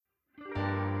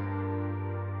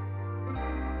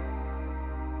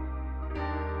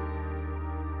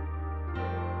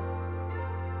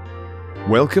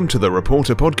Welcome to the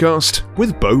Reporter Podcast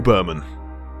with Bo Berman.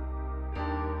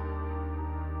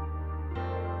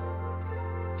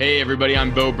 Hey everybody,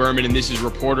 I'm Bo Berman and this is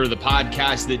Reporter, the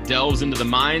podcast that delves into the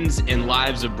minds and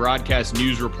lives of broadcast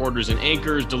news reporters and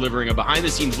anchors, delivering a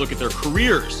behind-the-scenes look at their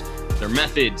careers, their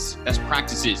methods, best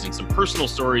practices, and some personal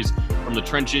stories from the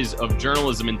trenches of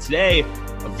journalism. And today,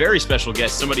 a very special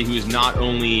guest, somebody who is not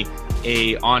only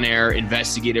a on-air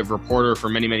investigative reporter for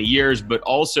many, many years, but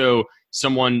also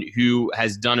someone who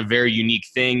has done a very unique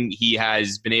thing. He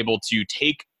has been able to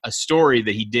take a story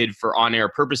that he did for on-air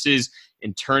purposes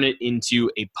and turn it into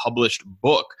a published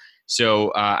book.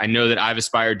 So I know that I've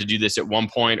aspired to do this at one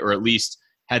point, or at least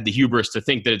had the hubris to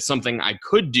think that it's something I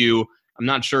could do. I'm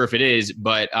not sure if it is,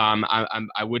 but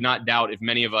I would not doubt if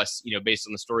many of us, based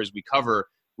on the stories we cover,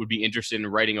 would be interested in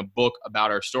writing a book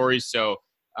about our stories. So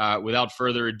without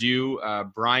further ado,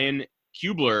 Brian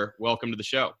Kubler, welcome to the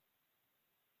show.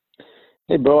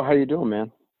 Hey, Bo, how you doing, man?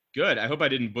 Good. I hope I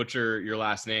didn't butcher your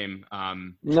last name.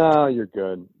 No, you're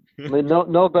good. I mean, no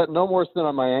more than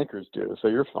on my anchors do, so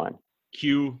you're fine.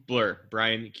 Kubler,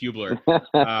 Brian Kubler.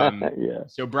 Yeah.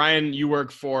 So, Brian, you work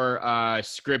for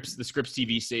Scripps, the Scripps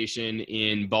TV station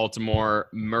in Baltimore,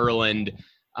 Maryland,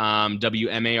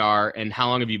 WMAR. And how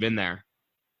long have you been there?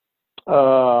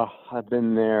 I've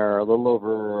been there a little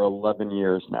over 11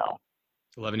 years now.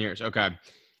 11 years. Okay.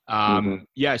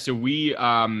 Yeah. So we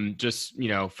just,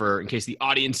 in case the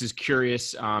audience is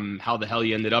curious, how the hell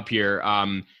you ended up here,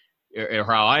 or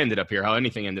how I ended up here, how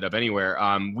anything ended up anywhere.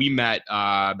 We met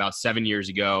about 7 years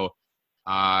ago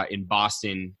in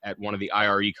Boston at one of the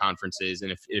IRE conferences.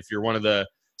 And if you're one of the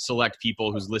select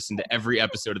people who's listened to every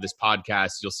episode of this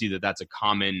podcast, you'll see that that's a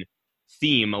common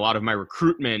theme. A lot of my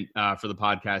recruitment for the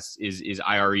podcast is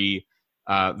IRE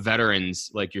veterans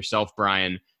like yourself,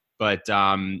 Brian. But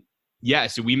yeah,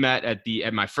 so we met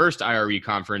at my first IRE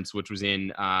conference, which was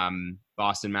in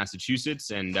Boston, Massachusetts,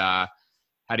 and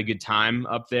had a good time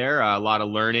up there. A lot of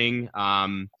learning.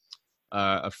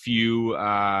 A few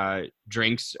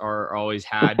drinks are always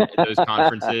had at those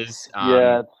conferences.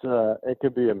 Yeah, it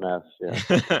could be a mess.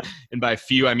 Yeah. And by a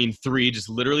few, I mean three, just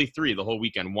literally three the whole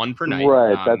weekend, one per night.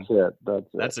 Right. That's it.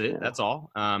 That's it. Yeah. That's all.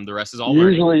 The rest is all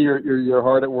usually learning. you're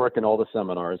hard at work in all the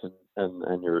seminars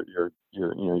and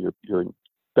you're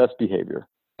best behavior.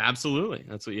 Absolutely.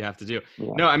 That's what you have to do.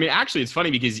 Yeah. No, I mean, actually, it's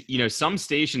funny because, some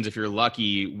stations, if you're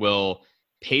lucky, will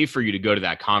pay for you to go to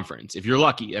that conference. If you're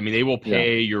lucky, I mean, they will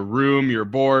pay your room, your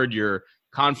board, your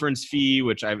conference fee,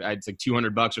 which it's like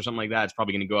 $200 or something like that. It's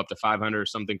probably going to go up to $500 or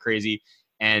something crazy.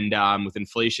 And with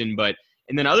inflation,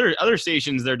 and then other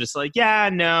stations, they're just like, yeah,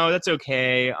 no, that's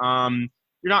okay. You're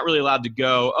not really allowed to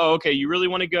go. Oh, okay. You really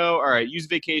want to go? All right. Use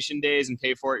vacation days and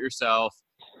pay for it yourself.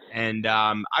 And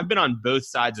I've been on both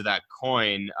sides of that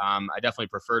coin. I definitely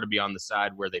prefer to be on the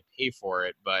side where they pay for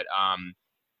it. But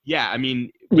yeah, I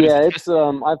mean, you've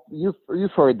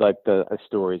heard like the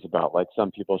stories about like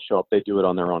some people show up, they do it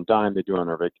on their own dime, they do it on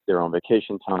their own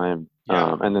vacation time,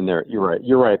 and then you're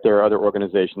right. There are other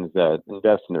organizations that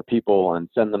invest in their people and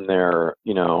send them there.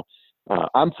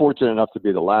 I'm fortunate enough to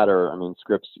be the latter. I mean,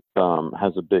 Scripps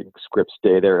has a big Scripps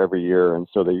Day there every year, and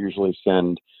so they usually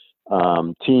send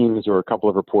teams or a couple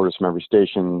of reporters from every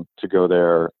station to go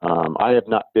there. I have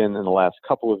not been in the last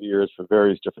couple of years for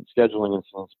various different scheduling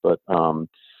incidents, but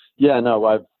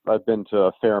I've been to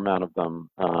a fair amount of them.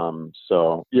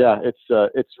 So yeah, I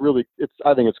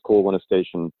think it's cool when a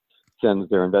station sends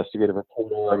their investigative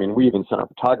reporter. I mean, we even sent our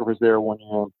photographers there one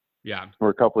year. Yeah. Or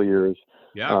a couple of years.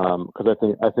 Yeah. Because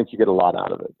I think you get a lot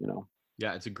out of it,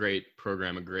 Yeah, it's a great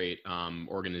program, a great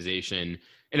organization.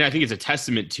 And I think it's a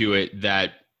testament to it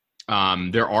that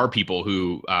there are people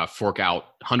who fork out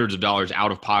hundreds of dollars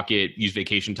out of pocket, use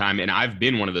vacation time. And I've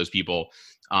been one of those people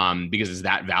because it's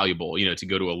that valuable, to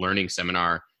go to a learning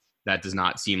seminar. That does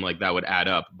not seem like that would add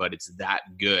up, but it's that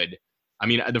good. I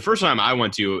mean, the first time I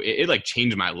went to it like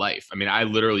changed my life. I mean, I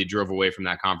literally drove away from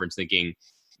that conference thinking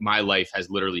my life has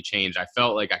literally changed. I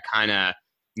felt like I kind of,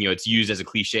 it's used as a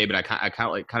cliche, but I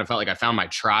kind of felt like I found my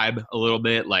tribe a little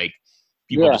bit. Like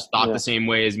people just thought the same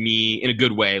way as me in a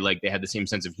good way. Like they had the same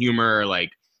sense of humor, like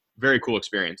very cool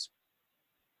experience.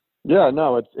 Yeah,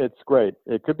 no, it's great.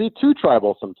 It could be too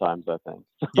tribal sometimes, I think.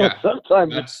 Yeah,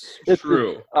 sometimes it's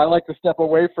true. I like to step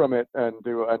away from it and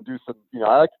do some.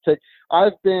 I like to take.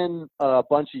 I've been a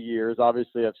bunch of years.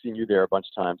 Obviously, I've seen you there a bunch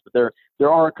of times, but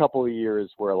there are a couple of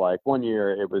years where, like, one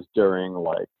year it was during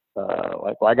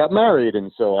I got married,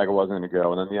 and so I wasn't going to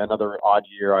go. And then another odd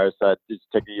year, I decided to just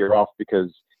take a year off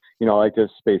because I like to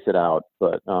space it out.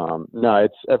 But no,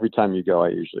 it's every time you go, I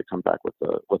usually come back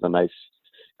with a nice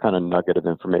kind of nugget of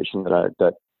information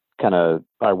that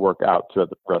I work out throughout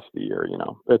the rest of the year.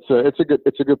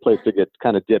 It's a good place to get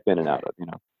kind of dip in and out of.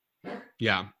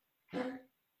 Yeah.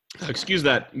 Excuse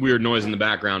that weird noise in the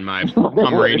background. My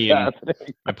Pomeranian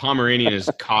is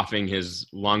coughing his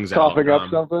lungs out. Coughing up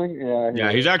something?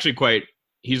 Yeah, he's actually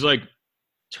he's like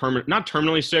not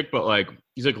terminally sick, but like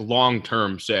he's like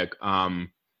long-term sick.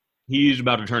 He's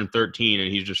about to turn 13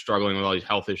 and he's just struggling with all these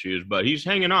health issues, but he's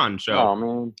hanging on. So, oh,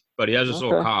 man. But he has this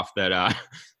little cough that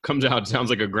comes out, sounds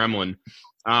like a gremlin.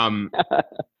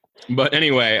 But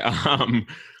anyway,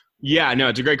 yeah, no,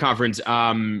 it's a great conference.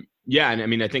 Yeah, and I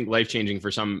mean, I think life-changing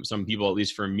for some people, at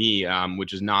least for me,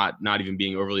 which is not even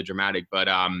being overly dramatic. But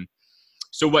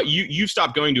so what you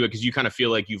stopped going to it because you kind of feel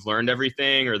like you've learned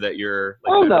everything, or that you're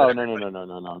like, oh no.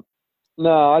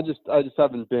 No, I just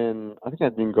haven't been. I think I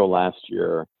didn't go last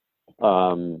year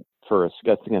for a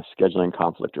scheduling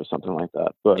conflict or something like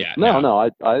that. But yeah, no,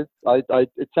 I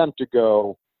attempt to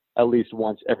go at least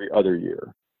once every other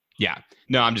year. Yeah.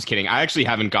 No, I'm just kidding. I actually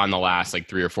haven't gone the last like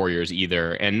 3 or 4 years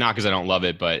either. And not because I don't love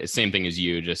it, but same thing as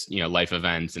you, just, life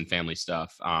events and family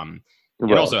stuff. And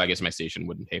also I guess my station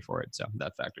wouldn't pay for it. So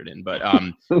that factored in, but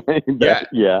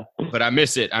yeah, but I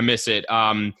miss it.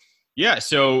 Yeah.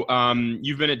 So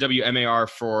you've been at WMAR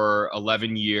for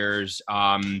 11 years.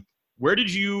 Where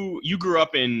did you grew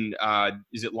up in,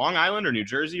 is it Long Island or New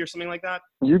Jersey or something like that?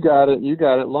 You got it.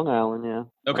 Long Island. Yeah.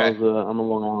 Okay. I'm a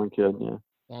Long Island kid. Yeah.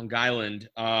 Long Island.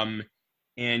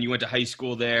 And you went to high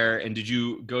school there, and did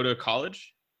you go to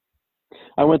college?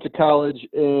 I went to college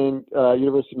in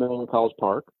University of Maryland, College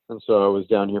Park, and so I was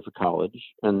down here for college.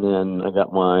 And then I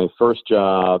got my first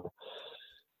job.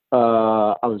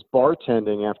 I was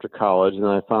bartending after college, and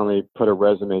then I finally put a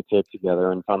resume tape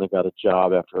together and finally got a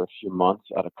job after a few months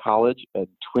out of college at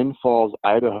Twin Falls,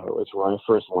 Idaho. Is where I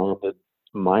first landed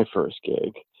my first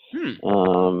gig.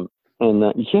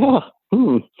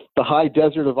 The high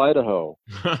desert of Idaho.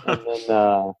 And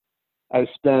then I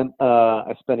spent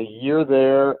a year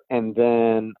there, and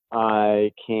then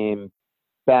I came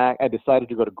back. I decided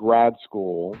to go to grad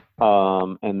school,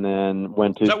 and then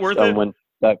went to. Is that worth it? Went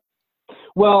back.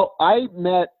 Well, I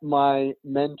met my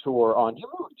mentor on. Do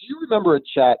you remember a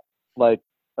chat like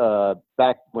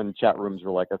back when chat rooms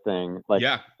were like a thing? Like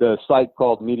the site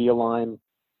called Media Line,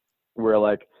 where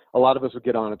like a lot of us would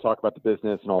get on and talk about the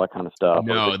business and all that kind of stuff.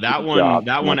 No, that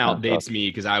one outdates me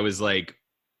because I was like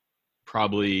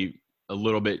probably a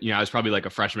little bit, I was probably like a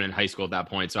freshman in high school at that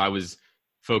point. So I was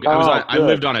focused. I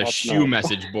lived on a shoe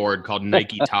message board called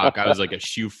Nike Talk. I was like a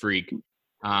shoe freak.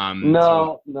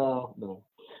 No.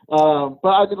 But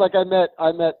I mean, like I met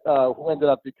who ended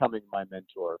up becoming my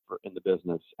mentor in the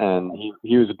business, and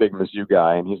he was a big Mizzou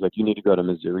guy, and he's like, you need to go to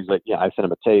Mizzou. He's like, yeah, I sent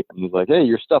him a tape, and he's like, hey,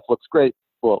 your stuff looks great.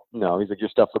 Well, no, he's like, your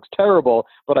stuff looks terrible,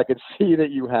 but I could see that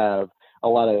you have a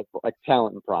lot of like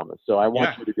talent and promise. So I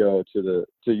want you to go to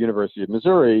University of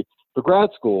Missouri for grad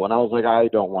school. And I was like, I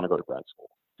don't want to go to grad school.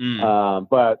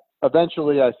 But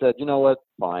eventually I said, you know what,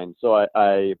 fine. So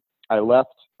I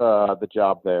left the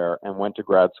job there and went to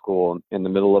grad school in the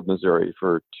middle of Missouri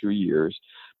for 2 years.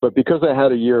 But because I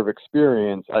had a year of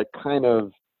experience, I kind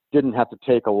of didn't have to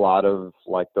take a lot of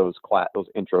like those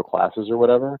intro classes or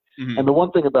whatever. Mm-hmm. And the one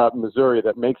thing about Missouri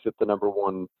that makes it the number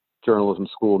one journalism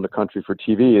school in the country for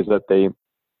TV is that they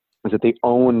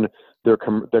own their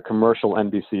commercial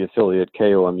NBC affiliate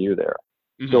KOMU there.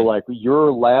 Mm-hmm. So like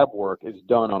your lab work is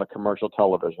done on a commercial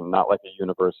television, not like a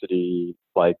university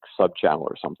like sub channel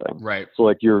or something. Right. So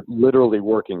like you're literally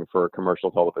working for a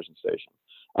commercial television station.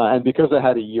 And because I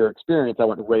had a year experience, I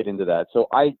went right into that. So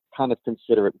I kind of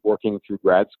consider it working through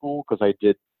grad school because I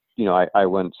did, I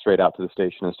went straight out to the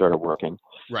station and started working.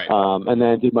 Right. And then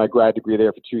I did my grad degree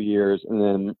there for 2 years. And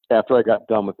then after I got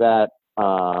done with that,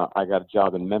 I got a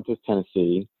job in Memphis,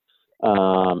 Tennessee,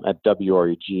 at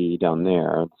WREG down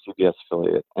there, the CBS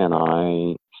affiliate. And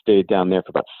I stayed down there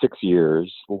for about 6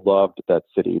 years. Loved that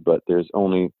city, but there's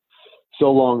only so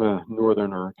long a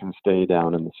northerner can stay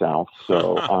down in the South.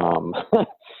 So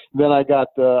then I got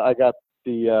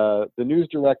the news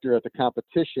director at the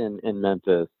competition in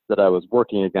Memphis that I was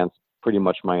working against pretty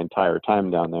much my entire time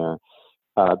down there,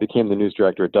 became the news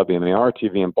director at WMAR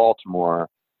TV in Baltimore.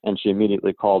 And she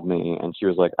immediately called me and she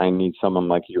was like, I need someone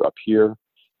like you up here.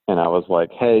 And I was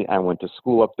like, hey, I went to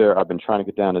school up there. I've been trying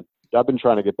to get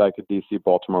back to DC,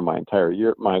 Baltimore my entire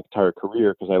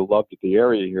career because I loved the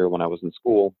area here when I was in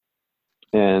school.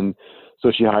 And so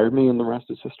she hired me and the rest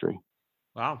is history.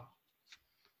 Wow.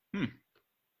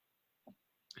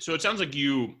 So it sounds like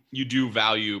you do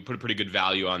put a pretty good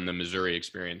value on the Missouri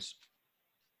experience.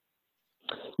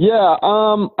 Yeah,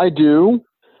 I do.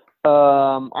 It's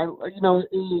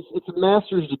a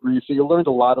master's degree, so you learned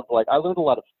a lot of I learned a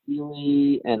lot of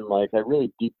theory and I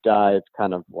really deep dive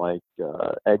kind of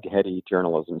eggheady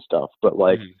journalism stuff. But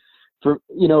Mhm. for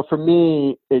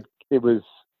me, it was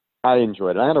I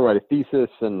enjoyed it. I had to write a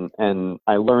thesis, and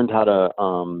I learned how to.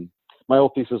 My whole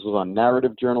thesis was on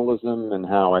narrative journalism and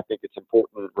how I think it's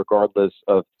important, regardless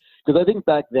of because I think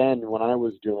back then when I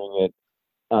was doing it.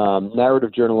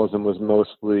 Narrative journalism was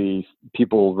mostly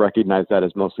people recognize that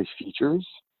as mostly features.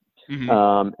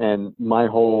 Mhm. And my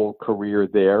whole career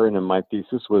there and in my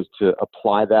thesis was to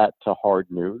apply that to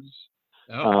hard news.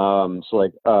 Oh,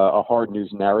 A hard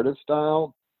news narrative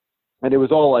style. And it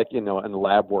was all in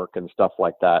lab work and stuff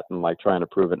like that and trying to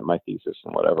prove it in my thesis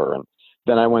and whatever. And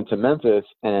then I went to Memphis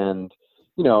and,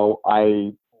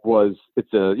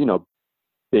 it's a,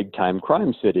 big time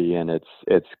crime city and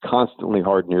it's constantly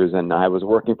hard news, and I was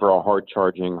working for a hard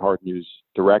charging hard news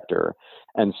director,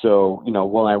 and so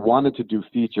when I wanted to do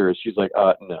features she's like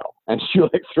no, and she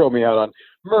throw me out on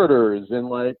murders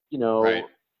and right.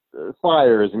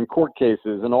 fires and court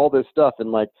cases and all this stuff,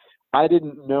 and I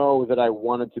didn't know that I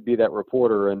wanted to be that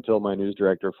reporter until my news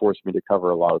director forced me to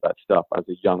cover a lot of that stuff as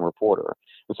a young reporter.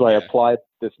 And so I Yeah. applied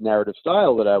this narrative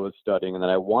style that I was studying and that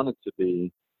I wanted to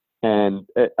be, and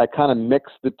I kind of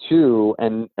mixed the two,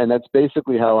 and that's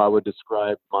basically how I would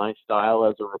describe my style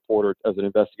as a reporter, as an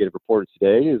investigative reporter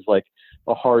today, is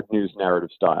a hard news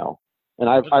narrative style. And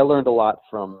I learned a lot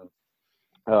from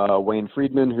Wayne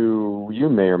Friedman, who you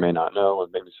may or may not know,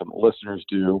 and maybe some listeners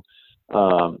do,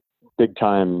 big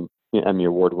time Emmy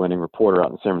award-winning reporter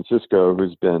out in San Francisco,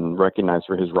 who's been recognized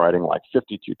for his writing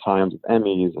 52 times with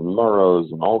Emmys and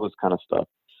Murrows and all this kind of stuff.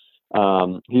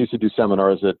 He used to do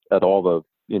seminars at all the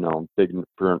big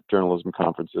journalism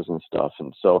conferences and stuff.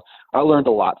 And so I learned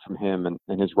a lot from him and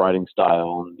his writing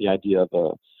style and the idea of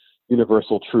a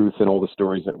universal truth in all the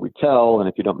stories that we tell. And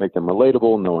if you don't make them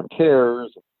relatable, no one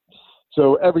cares.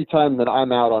 So every time that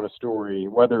I'm out on a story,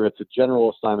 whether it's a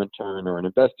general assignment turn or an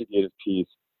investigative piece,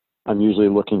 I'm usually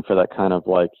looking for that kind of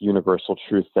universal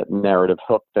truth, that narrative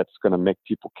hook that's going to make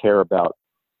people care about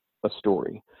a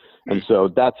story. And so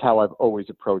that's how I've always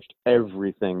approached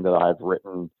everything that I've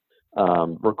written,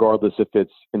 regardless if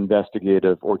it's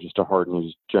investigative or just a hard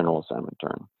news general assignment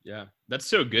turn. Yeah, that's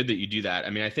so good that you do that.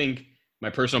 I mean, I think my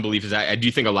personal belief is I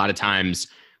do think a lot of times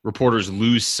reporters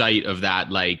lose sight of that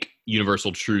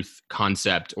universal truth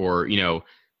concept, or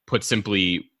put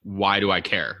simply, why do I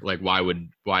care? Why would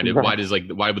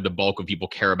the bulk of people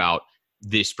care about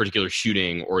this particular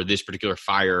shooting or this particular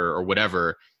fire or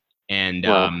whatever? And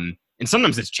and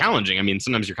sometimes it's challenging. I mean,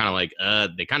 sometimes you're kind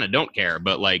of they kind of don't care,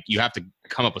 but you have to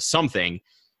come up with something.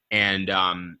 And,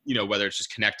 whether it's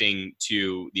just connecting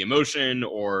to the emotion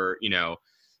or,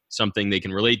 something they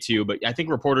can relate to. But I think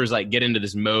reporters get into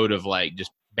this mode of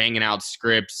just banging out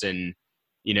scripts and,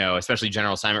 especially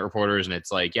general assignment reporters. And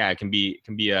it's it can be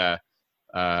a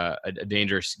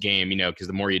dangerous game, because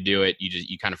the more you do it,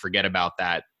 you kind of forget about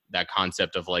that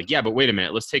concept of but wait a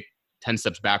minute, let's take 10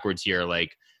 steps backwards here.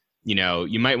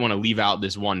 You might want to leave out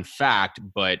this one fact,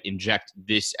 but inject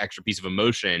this extra piece of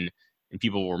emotion, and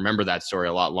people will remember that story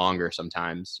a lot longer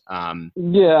sometimes.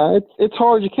 Yeah, it's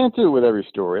hard. You can't do it with every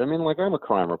story. I mean, I'm a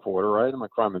crime reporter, right? I'm a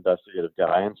crime investigative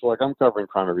guy. And so I'm covering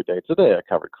crime every day. Today I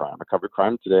covered crime. I covered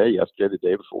crime today, yesterday, the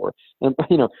day before. And,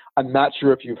 I'm not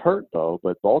sure if you've heard, though,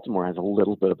 but Baltimore has a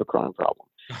little bit of a crime problem.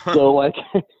 So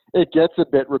it gets a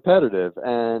bit repetitive.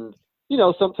 And,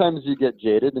 sometimes you get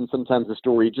jaded and sometimes the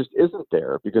story just isn't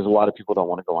there because a lot of people don't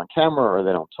want to go on camera or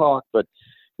they don't talk. But,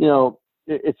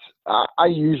 I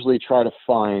usually try to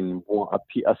find a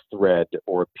thread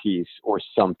or a piece or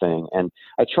something, and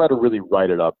I try to really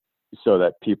write it up so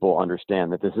that people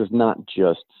understand that this is not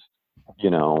just,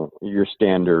 your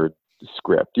standard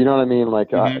script. You know what I mean?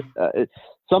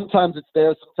 Sometimes it's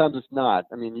there, sometimes it's not.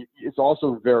 I mean, it's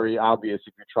also very obvious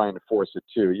if you're trying to force it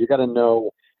too. You got to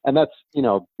know, and that's,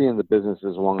 being in the business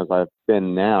as long as I've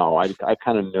been now, I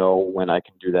kind of know when I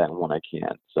can do that and when I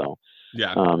can't. So.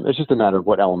 Yeah. It's just a matter of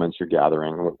what elements you're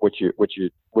gathering, what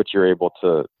you're able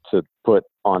to put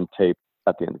on tape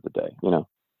at the end of the day,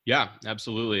 Yeah,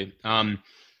 absolutely.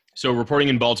 So reporting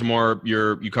in Baltimore,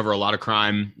 you cover a lot of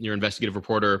crime. You're an investigative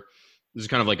reporter. This is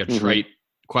kind of a trite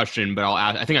question, but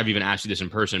I think I've even asked you this in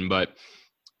person, but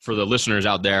for the listeners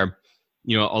out there,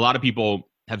 a lot of people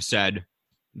have said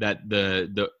that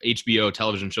the HBO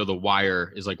television show The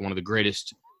Wire is one of the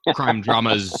greatest crime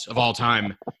dramas of all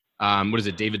time. What is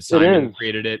it? David Simon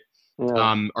created it.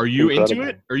 Yeah, are you incredible. into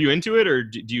it? Are you into it, or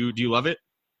do you love it?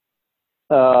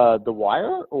 The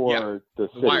Wire or The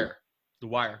City? The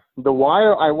Wire. The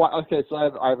Wire. Okay, so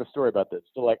I have a story about this.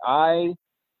 So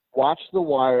watched The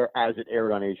Wire as it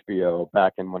aired on HBO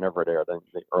back in whenever it aired, in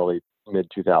the early mid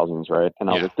 2000s, right? And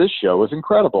I was like, this show was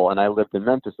incredible. And I lived in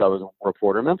Memphis. I was a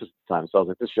reporter in Memphis at the time, so I was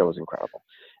like, this show was incredible.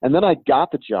 And then I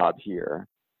got the job here,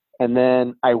 and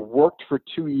then I worked for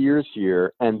 2 years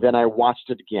here, and then I watched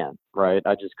it again, right?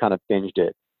 I just kind of binged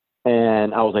it,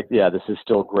 and I was like, yeah, this is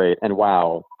still great. And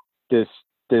wow, this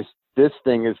is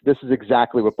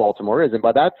exactly what Baltimore is. And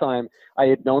by that time, I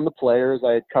had known the players,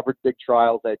 I had covered big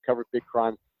trials, I had covered big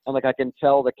crimes. And like, I can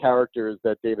tell the characters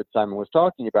that David Simon was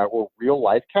talking about were real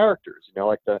life characters, you know,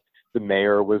 like the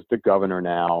mayor was the governor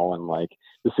now, and like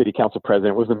the city council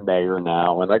president was the mayor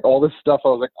now. And like all this stuff, I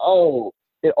was like, oh,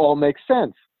 it all makes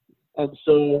sense. And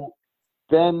so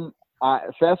then I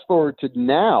fast forward to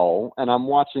now, and I'm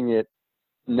watching it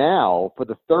now for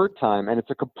the third time, and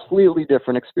it's a completely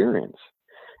different experience.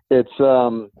 It's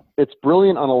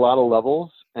brilliant on a lot of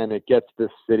levels, and it gets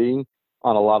this city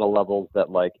on a lot of levels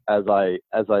that, like, as I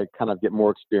kind of get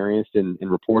more experienced in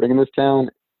reporting in this town,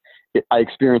 I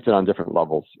experience it on different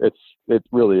levels. It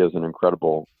really is an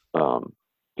incredible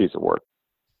piece of work.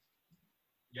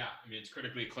 Yeah, I mean, it's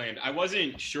critically acclaimed. I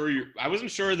wasn't sure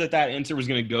that answer was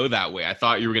going to go that way. I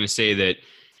thought you were going to say that,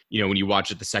 you know, when you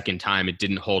watch it the second time, it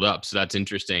didn't hold up. So that's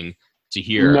interesting to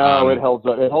hear. No, it holds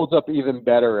up. It holds up even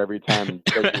better every time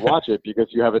that you watch it, because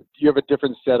you have a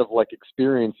different set of like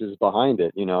experiences behind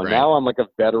it. You know, right. Now I'm like a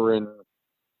veteran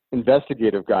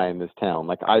investigative guy in this town.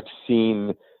 Like, I've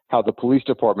seen how the police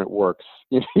department works.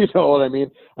 You know what I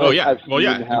mean? I've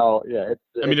seen how. Yeah.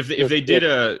 I mean, if they did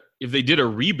a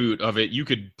reboot of it, you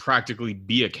could practically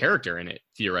be a character in it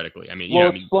theoretically. I mean,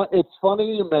 it's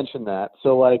funny you mention that.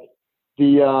 So like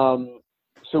we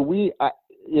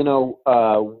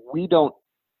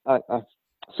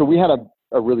had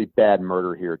a really bad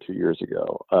murder here 2 years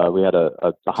ago. We had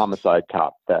a homicide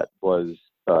cop that was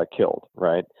killed,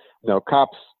 right? You know,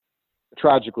 cops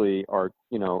tragically are,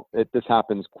 you know, this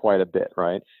happens quite a bit,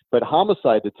 right? But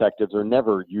homicide detectives are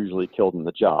never usually killed in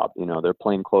the job. You know, they're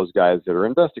plainclothes guys that are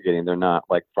investigating. They're not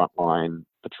like frontline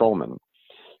patrolmen.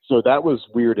 So that was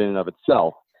weird in and of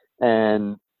itself.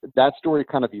 And that story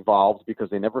kind of evolved because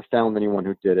they never found anyone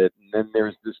who did it. And then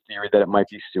there's this theory that it might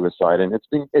be suicide. And it's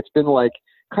been like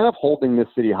kind of holding this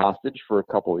city hostage for a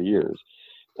couple of years.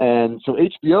 And so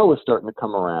HBO is starting to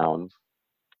come around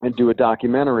and do a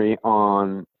documentary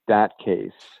on that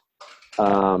case,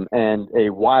 and a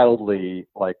wildly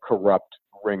like corrupt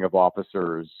ring of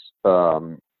officers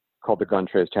called the Gun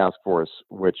Trace Task Force,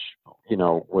 which, you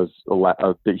know, was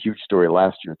a big, huge story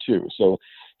last year too. So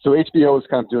HBO is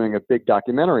kind of doing a big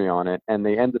documentary on it, and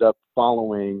they ended up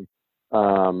following,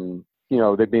 you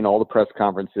know, they've been all the press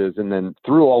conferences, and then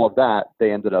through all of that,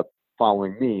 they ended up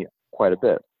following me quite a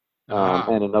bit.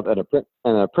 And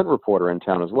a print reporter in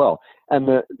town as well. And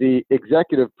the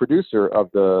executive producer of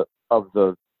the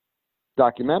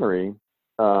documentary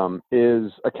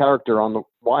is a character on The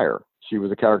Wire. She was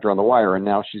a character on The Wire, and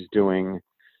now she's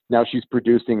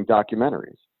producing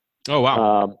documentaries. Oh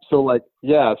wow!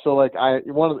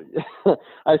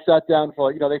 I sat down for,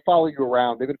 like, you know, they follow you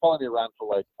around. They've been following me around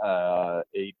for like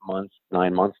 8 months,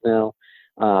 9 months now.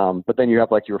 But then you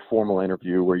have like your formal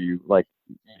interview where you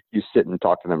sit and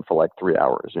talk to them for like 3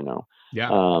 hours, you know? Yeah.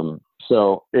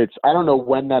 So I don't know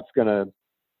when that's gonna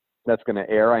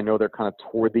air. I know they're kind of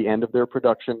toward the end of their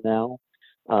production now.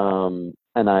 And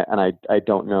I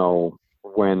don't know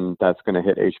when that's going to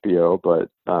hit HBO, but,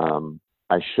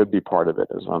 I should be part of it,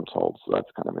 as I'm told. So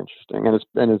that's kind of interesting.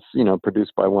 And it's, you know,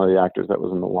 produced by one of the actors that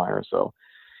was in The Wire. So,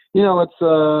 you know, it's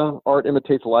art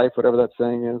imitates life, whatever that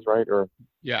saying is, right? Or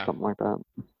something like that.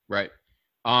 Right.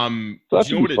 So that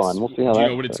should be fun. We'll see how do you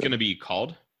know what it's going to be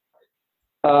called?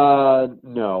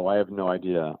 No, I have no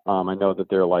idea. I know that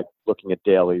they're like looking at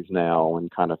dailies now and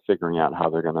kind of figuring out how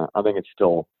they're gonna. I think it's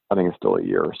still a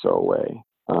year or so away.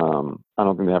 I don't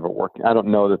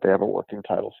know that they have a working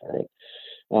title for it.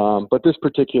 But this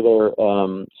particular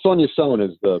Sonia Sohn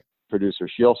is the producer.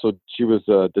 She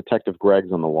was Detective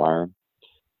Greggs on The Wire.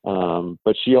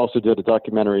 But she also did a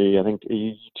documentary, I think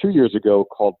 2 years ago,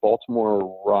 called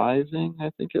Baltimore Rising, I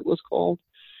think it was called,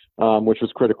 which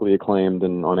was critically acclaimed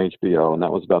on HBO, and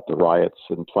that was about the riots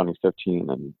in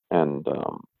 2015 and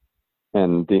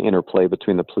the interplay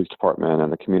between the police department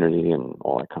and the community and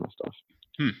all that kind of stuff.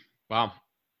 Wow.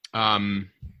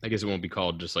 I guess it won't be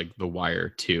called just like The Wire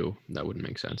 2. That wouldn't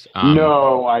make sense.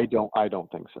 No, I don't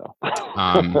think so.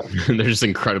 They're just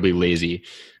incredibly lazy.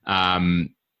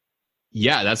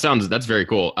 Yeah, that's very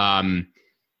cool.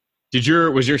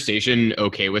 Was your station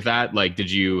okay with that? Like,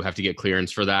 did you have to get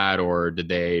clearance for that, or did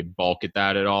they balk at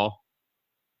that at all?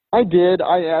 I did.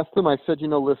 I asked them, I said, you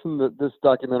know, listen, this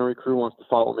documentary crew wants to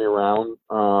follow me around.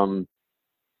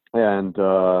 And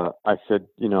I said,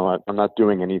 I'm not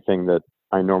doing anything that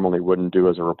I normally wouldn't do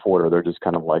as a reporter. They're just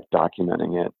kind of like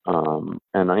documenting it.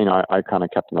 And I kind of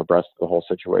kept them abreast of the whole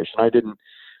situation. I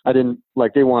didn't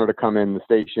like, they wanted to come in the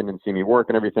station and see me work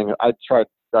and everything. I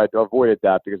avoided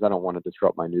that because I don't want to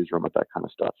disrupt my newsroom with that kind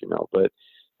of stuff, but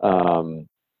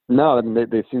no, I mean,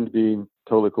 they seem to be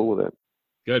totally cool with it.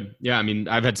 Good. Yeah. I mean,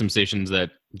 I've had some stations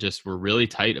that just were really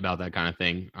tight about that kind of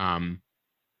thing.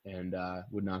 And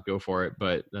would not go for it,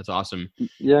 but that's awesome.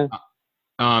 Yeah.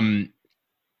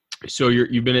 So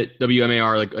you've been at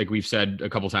WMAR, like we've said a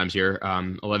couple times here,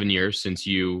 11 years since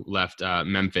you left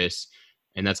Memphis,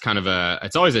 and that's kind of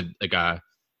it's always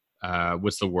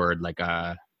what's the word?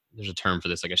 There's a term for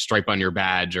this, like a stripe on your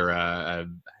badge, or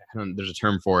there's a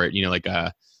term for it, like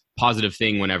a positive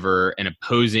thing whenever an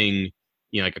opposing,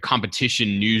 like a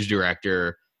competition news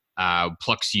director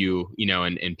plucks you,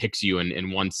 and picks you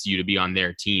and wants you to be on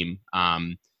their team.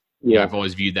 I've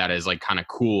always viewed that as like kind of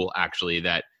cool, actually,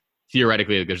 that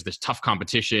theoretically like, there's this tough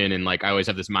competition, and like I always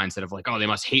have this mindset of like, oh, they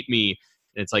must hate me.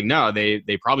 And it's like, no, they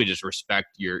probably just respect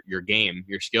your game,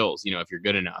 your skills, if you're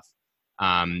good enough.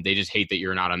 They just hate that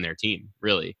you're not on their team,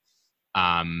 really.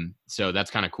 So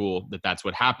that's kind of cool that that's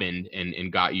what happened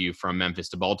and got you from Memphis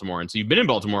to Baltimore. And so you've been in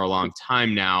Baltimore a long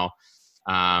time now,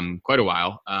 quite a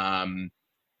while.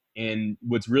 And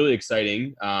what's really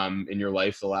exciting in your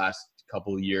life the last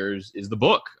couple of years is the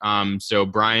book. So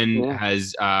Brian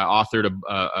has authored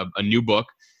a new book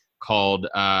called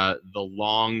The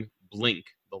Long Blink,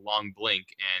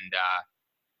 and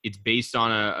it's based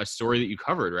on a story that you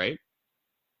covered, right?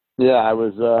 Yeah, I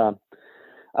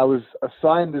was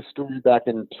assigned this story back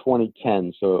in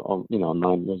 2010, so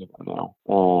 9 years ago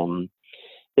now.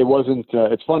 It wasn't.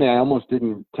 It's funny. I almost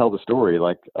didn't tell the story.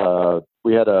 Like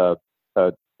we had a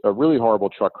really horrible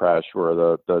truck crash where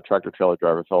the tractor trailer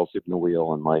driver fell asleep in the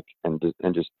wheel and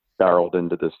just barreled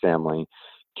into this family,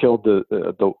 killed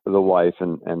the wife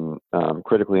and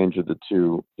critically injured the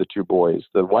two boys.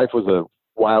 The wife was a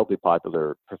wildly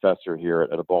popular professor here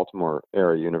at a Baltimore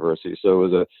area university, so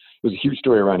it was a huge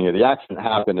story around here. The accident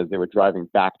happened as they were driving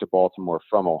back to Baltimore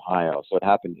from Ohio, so it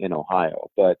happened in Ohio,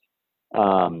 but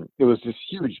it was this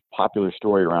huge popular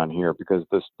story around here because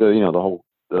the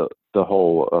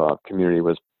whole community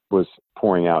was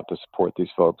pouring out to support these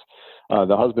folks.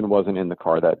 The husband wasn't in the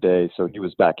car that day, so he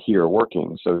was back here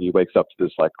working. So he wakes up to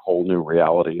this like whole new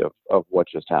reality of what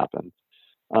just happened.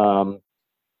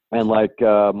 And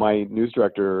my news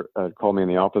director called me in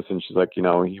the office, and she's like, he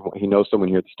knows someone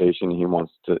here at the station. He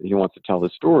wants to tell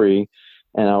this story.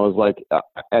 And I was like,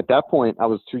 at that point, I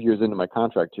was 2 years into my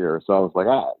contract here, so I was like,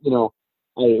 I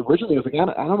originally was like, I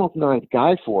don't know if I'm the right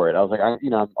guy for it. I was like, I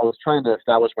was trying to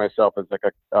establish myself as like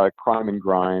a crime and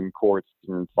grime, courts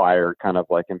and fire kind of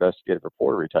like investigative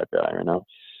reportery type guy,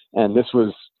 And this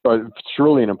was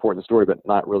truly an important story, but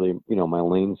not really, my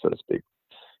lane, so to speak.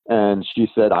 And she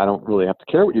said, I don't really have to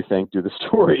care what you think, do the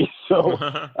story. So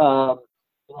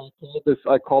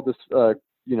I called this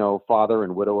father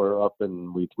and widower up,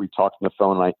 and we talked on the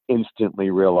phone, and I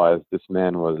instantly realized this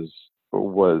man was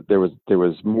there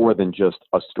was more than just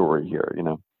a story here,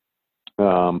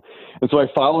 And so I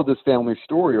followed this family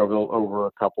story over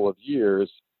a couple of years.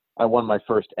 I won my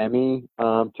first Emmy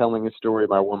telling a story.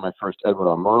 I won my first Edward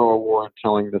R. Murrow Award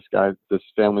telling this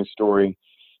family story.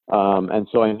 And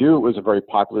so I knew it was a very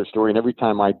popular story. And every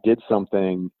time I did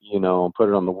something, put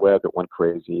it on the web, it went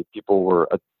crazy. People were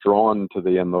drawn to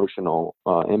the emotional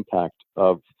impact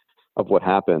of what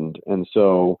happened. And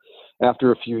so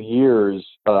after a few years,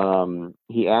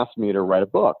 he asked me to write a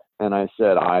book. And I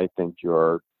said, I think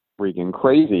you're freaking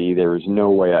crazy. There is no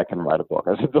way I can write a book.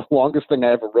 I said, the longest thing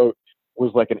I ever wrote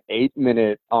was like an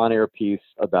 8-minute on-air piece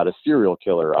about a serial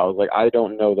killer. I was like, I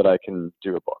don't know that I can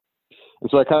do a book. And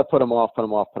so I kind of put him off.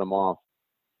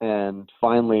 And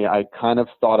finally, I kind of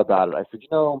thought about it. I said,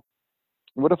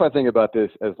 what if I think about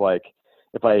this as like,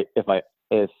 if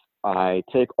I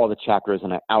take all the chapters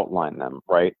and I outline them,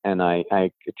 right? And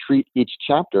I treat each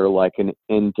chapter like an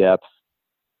in-depth,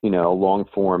 long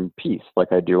form piece,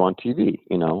 like I do on TV,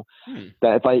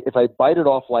 that if I bite it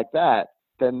off like that,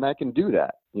 then I can do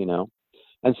that,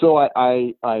 And so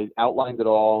I outlined it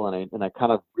all, and I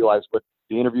kind of realized what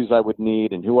the interviews I would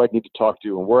need and who I'd need to talk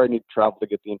to and where I need to travel to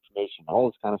get the information, all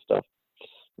this kind of stuff.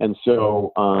 And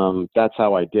so that's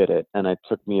how I did it. And it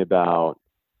took me about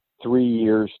 3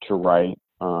 years to write,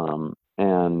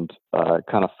 and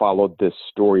kind of followed this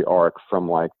story arc from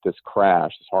like this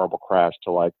horrible crash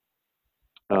to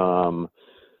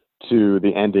to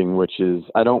the ending, which is,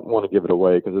 I don't want to give it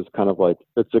away because it's kind of like,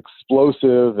 it's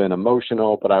explosive and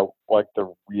emotional, but I like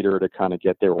the reader to kind of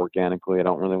get there organically. I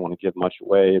don't really want to give much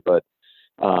away, but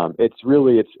It's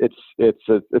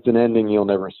an ending you'll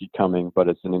never see coming, but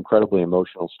it's an incredibly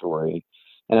emotional story.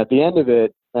 And at the end of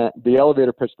it, the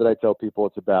elevator pitch that I tell people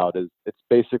it's about is it's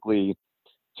basically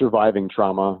surviving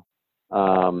trauma.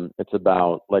 It's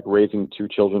about like raising two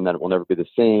children that will never be the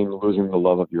same, losing the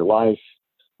love of your life.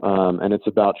 And it's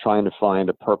about trying to find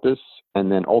a purpose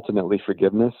and then ultimately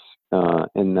forgiveness,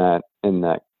 in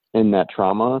that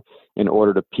trauma in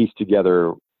order to piece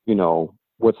together,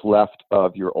 what's left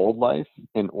of your old life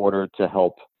in order to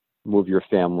help move your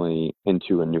family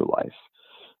into a new life.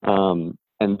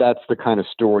 And that's the kind of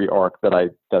story arc that I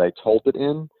told it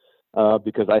in,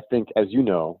 because I think, as you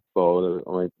know,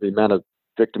 Bo, the amount of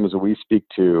victims that we speak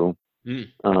to in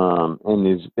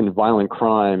violent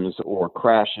crimes or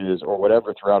crashes or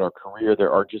whatever throughout our career,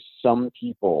 there are just some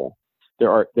people. There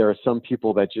are some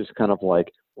people that just kind of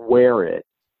like wear it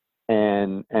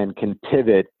and can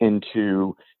pivot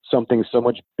into something so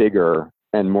much bigger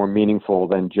and more meaningful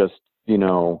than just,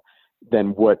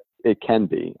 than what it can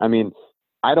be. I mean,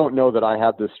 I don't know that I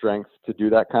have the strength to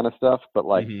do that kind of stuff, but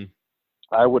like,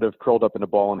 I would have curled up in a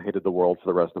ball and hated the world for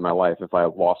the rest of my life if I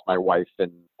had lost my wife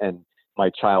and my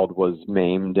child was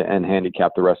maimed and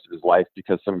handicapped the rest of his life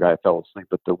because some guy fell asleep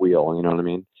at the wheel. You know what I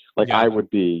mean? Like, I would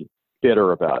be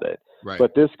bitter about it. Right.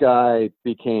 But this guy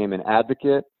became an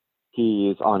advocate.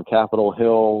 He's on Capitol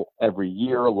Hill every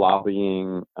year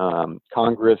lobbying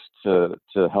Congress to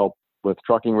help with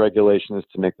trucking regulations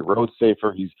to make the roads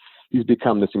safer. He's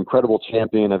become this incredible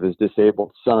champion of his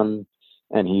disabled son,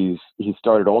 and he's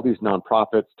started all these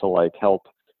nonprofits to like help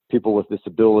people with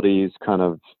disabilities kind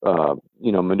of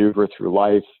maneuver through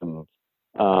life. And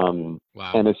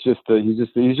wow. And it's just he's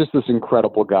just this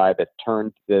incredible guy that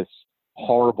turned this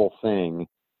horrible thing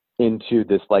into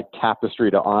this like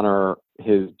tapestry to honor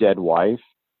his dead wife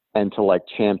and to like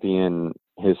champion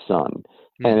his son.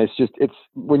 And it's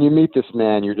when you meet this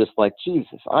man, you're just like,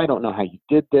 Jesus, I don't know how you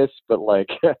did this, but like,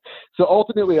 so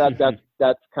ultimately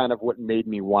that's kind of what made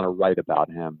me want to write about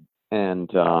him. And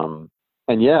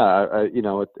yeah,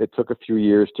 it took a few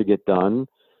years to get done,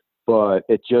 but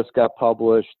it just got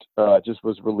published, just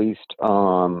was released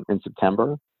in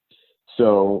September.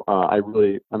 So I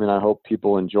hope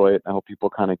people enjoy it. I hope people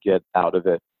kind of get out of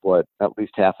it at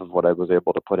least half of what I was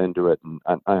able to put into it. And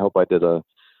I hope I did a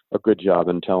good job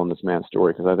in telling this man's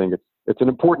story, because I think it's an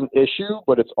important issue,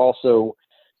 but it's also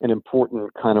an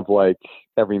important kind of like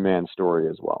every man's story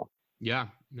as well. Yeah,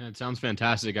 it sounds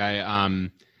fantastic.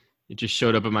 It just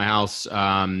showed up at my house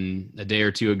a day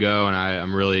or two ago, and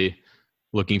I'm really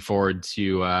looking forward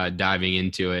to diving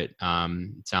into it.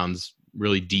 It sounds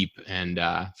really deep and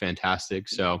fantastic.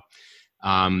 So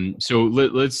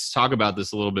let's talk about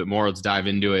this a little bit more. Let's dive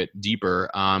into it deeper.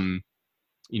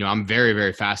 I'm very,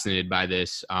 very fascinated by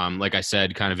this. Like I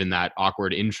said, kind of in that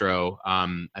awkward intro,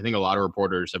 I think a lot of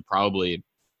reporters have probably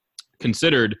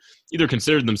considered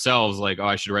themselves like, oh,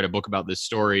 I should write a book about this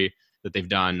story that they've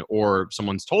done, or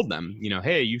someone's told them,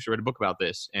 hey, you should write a book about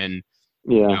this. And,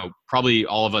 probably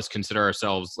all of us consider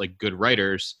ourselves like good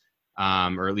writers,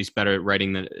 or at least better at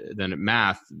writing than at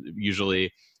math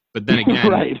usually. But then again,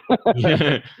 right.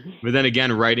 But then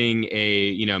again, writing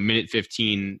a, minute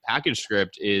 15 package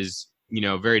script is,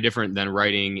 very different than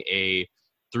writing a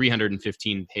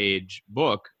 315 page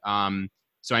book.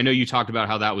 So I know you talked about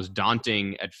how that was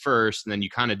daunting at first, and then you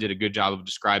kind of did a good job of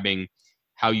describing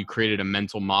how you created a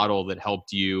mental model that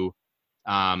helped you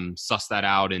suss that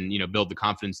out and, build the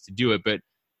confidence to do it. But,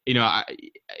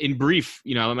 in brief,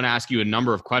 I'm going to ask you a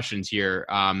number of questions here.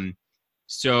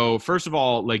 So first of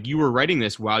all, like, you were writing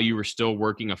this while you were still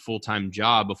working a full-time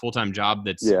job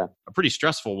that's a pretty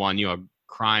stressful one, a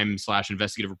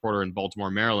crime/investigative reporter in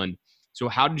Baltimore, Maryland. So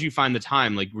how did you find the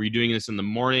time? Like, were you doing this in the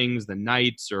mornings, the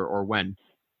nights, or when?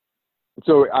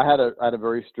 So I had a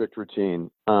very strict routine.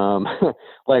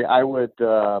 Like I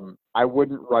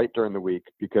wouldn't write during the week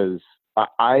because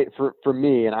for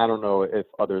me, and I don't know if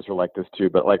others are like this too,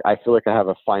 but like, I feel like I have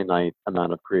a finite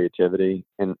amount of creativity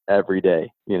in every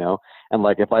day, and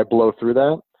like, if I blow through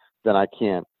that, then I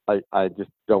just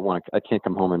don't want to, I can't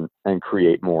come home and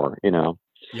create more,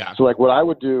 Yeah. So like what I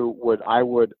would do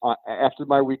after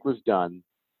my week was done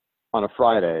on a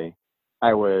Friday,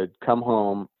 I would come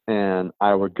home and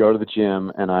I would go to the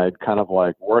gym and I'd kind of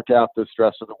like work out the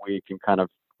stress of the week and kind of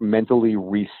mentally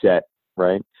reset.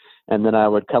 Right. And then I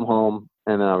would come home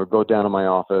and then I would go down to my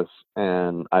office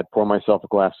and I'd pour myself a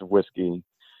glass of whiskey.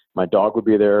 My dog would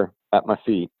be there at my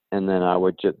feet. And then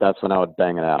that's when I would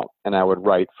bang it out, and I would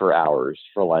write for hours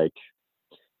for like,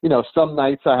 some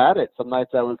nights I had it, some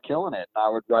nights I was killing it, and I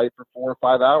would write for 4 or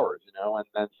 5 hours, and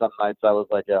then some nights I was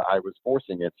like, I was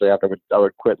forcing it. So I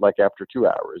would quit like after 2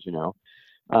 hours,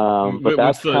 but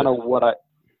that's kind of what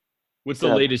What's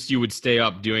the latest you would stay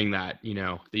up doing that,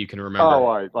 that you can remember?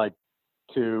 Oh, like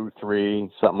 2, 3,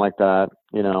 something like that.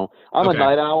 I'm Okay. a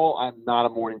night owl. I'm not a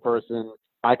morning person.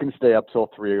 I can stay up till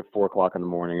 3 or 4 o'clock in the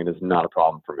morning. It is not a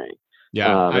problem for me.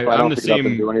 Yeah, If I I'm don't the pick it up and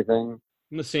same. do anything.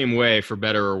 I'm the same way, for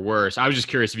better or worse. I was just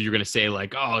curious if you were going to say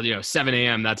like, 7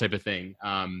 a.m., that type of thing.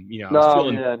 I was No,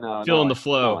 feeling yeah, no, feeling the not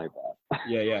flow. like that.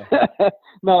 Yeah.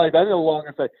 Not like that. The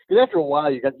longest because after a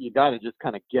while you got to just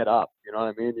kind of get up. You know what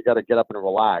I mean? You got to get up and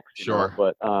relax. Sure.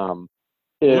 But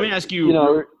let me ask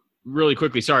you really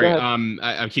quickly. Sorry, go ahead.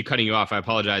 I keep cutting you off. I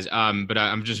apologize. But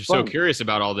I'm just so Fine. curious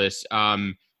about all this.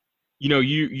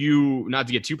 You not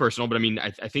to get too personal, but I mean,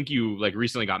 I think you like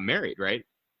recently got married, right?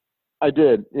 I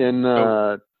did in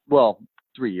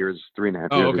 3 years, 3.5 years.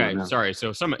 Oh, okay. Sorry.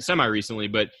 So semi recently,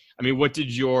 but I mean, what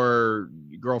did your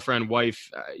girlfriend, wife,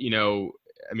 I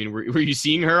mean, were you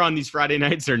seeing her on these Friday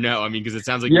nights or no? I mean, because it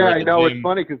sounds like you were at the gym. It's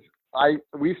funny because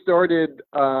we started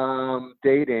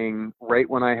dating right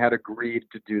when I had agreed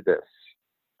to do this.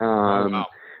 Wow.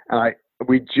 And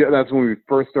that's when we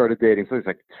first started dating. So it's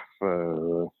like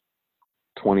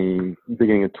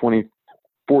beginning of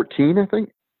 2014, I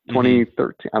think.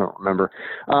 2013, I don't remember.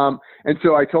 And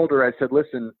so I told her, I said,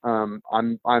 listen, I'm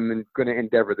going to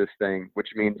endeavor this thing, which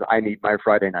means I need my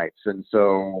Friday nights. And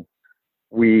so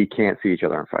we can't see each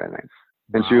other on Friday nights.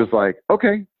 And she was like,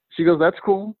 okay. She goes, that's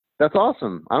cool. That's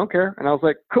awesome. I don't care. And I was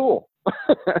like, cool.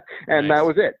 And Nice. that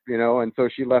was it, And so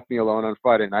she left me alone on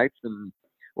Friday nights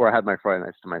or I had my Friday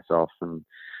nights to myself. And,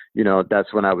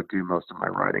 that's when I would do most of my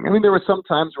writing. I mean, there were some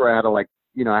times where I had to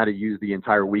I had to use the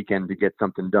entire weekend to get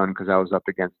something done because I was up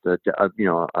against a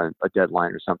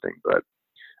deadline or something. But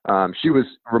she was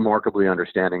remarkably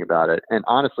understanding about it. And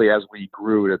honestly, as we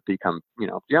grew to become,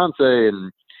 fiance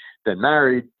and then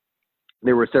married,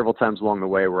 there were several times along the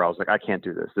way where I was like, I can't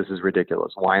do this. This is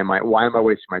ridiculous. Why am I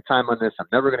wasting my time on this? I'm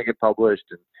never going to get published.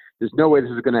 And there's no way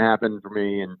this is going to happen for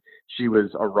me. And she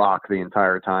was a rock the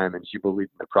entire time. And she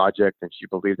believed in the project and she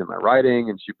believed in my writing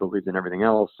and she believed in everything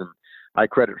else. And I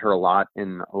credit her a lot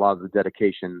in a lot of the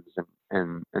dedications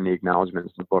and the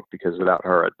acknowledgments in the book, because without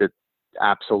her, it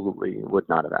absolutely would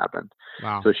not have happened.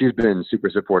 Wow. So she's been super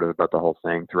supportive about the whole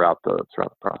thing throughout the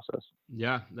process.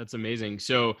 Yeah, that's amazing.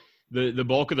 So the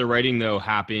bulk of the writing though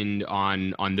happened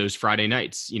on those Friday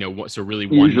nights, so really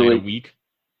one night a week.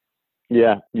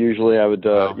 Yeah, usually I would.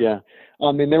 Wow. Yeah,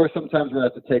 I mean, there were some times where I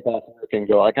had to take off work and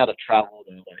go. I got to travel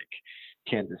to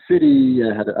Kansas City.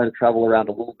 I had to travel around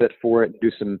a little bit for it and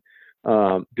do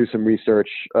some research.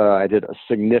 I did a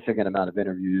significant amount of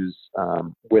interviews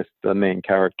with the main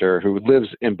character who lives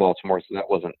in Baltimore, so that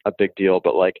wasn't a big deal.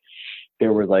 But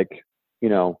there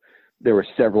were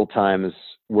several times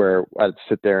where I'd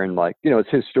sit there and it's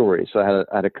his story, so I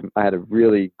had to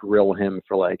really grill him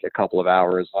for a couple of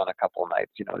hours on a couple of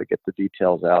nights, to get the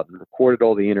details out, and recorded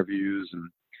all the interviews and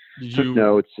took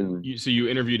notes. And so you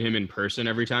interviewed him in person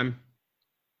every time?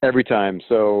 Every time.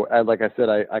 So like I said,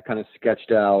 I kind of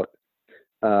sketched out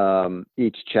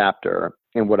each chapter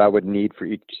and what I would need for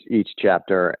each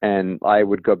chapter, and I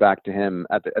would go back to him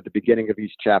at the beginning of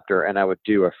each chapter, and I would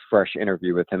do a fresh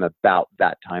interview with him about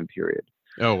that time period.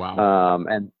 Oh wow!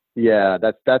 And yeah,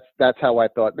 that's how I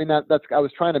thought. I mean, I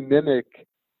was trying to mimic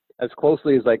as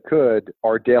closely as I could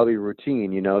our daily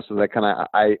routine, so that kind of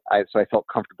I felt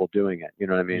comfortable doing it. You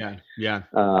know what I mean? Yeah.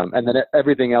 And then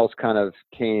everything else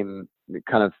came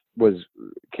off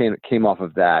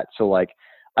of that. So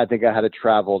I think I had to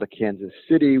travel to Kansas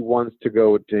City once to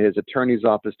go to his attorney's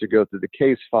office to go through the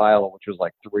case file, which was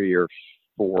 3 or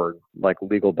 4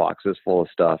 legal boxes full of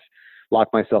stuff.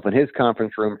 Locked myself in his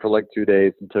conference room for 2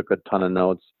 days and took a ton of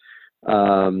notes.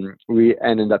 We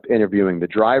ended up interviewing the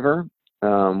driver,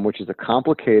 which is a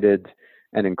complicated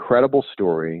and incredible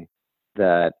story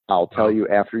that I'll tell you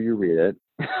after you read it.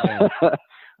 Yeah.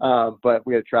 But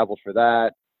we had traveled for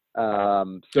that.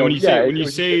 So when you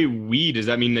say we, does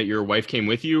that mean that your wife came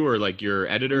with you or your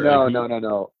editor? No.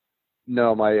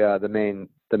 My the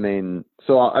main.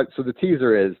 So the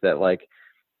teaser is that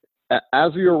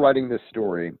as we were writing this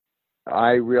story,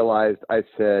 I realized I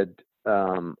said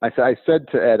to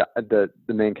Ed, the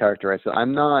main character, I said,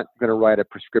 I'm not going to write a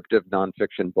prescriptive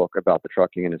nonfiction book about the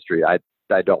trucking industry. I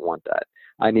don't want that.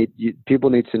 People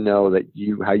need to know that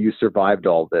how you survived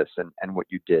all this and what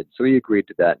you did. So he agreed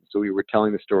to that. So we were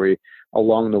telling the story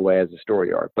along the way as a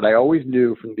story arc. But I always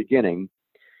knew from the beginning,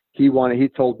 he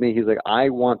told me, he's like, I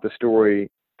want the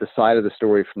side of the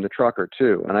story from the trucker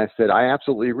too. And I said, I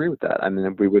absolutely agree with that. I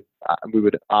mean, we would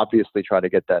obviously try to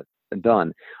get that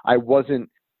done. I didn't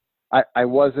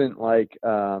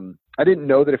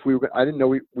know that we were going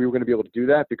to be able to do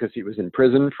that because he was in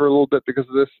prison for a little bit because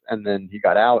of this. And then he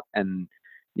got out and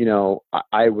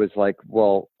I was like,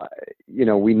 well,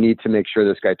 we need to make sure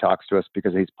this guy talks to us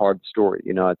because he's part of the story.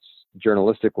 It's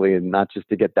journalistically, and not just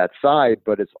to get that side,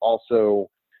 but it's also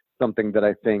something that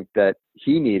I think that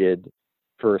he needed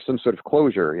for some sort of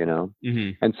closure,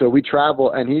 Mm-hmm. And so we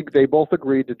travel, and they both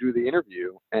agreed to do the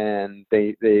interview, and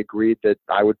they agreed that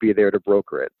I would be there to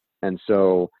broker it. And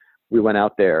so we went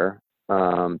out there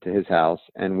to his house,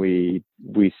 and we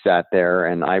sat there,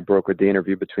 and I brokered the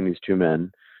interview between these two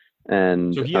men.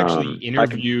 And so he actually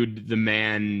interviewed the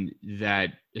man that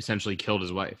essentially killed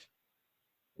his wife.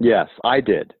 Yes, I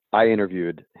did. I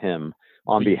interviewed him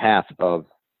on behalf of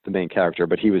the main character,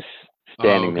 but he was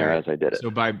standing there as I did it. So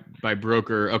by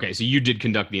broker. Okay. So you did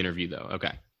conduct the interview though.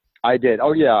 Okay. I did.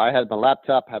 Oh yeah. I had my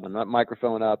laptop, had my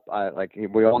microphone up.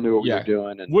 We all knew what we were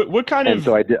doing. And what kind of,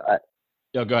 so I did.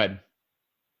 go ahead.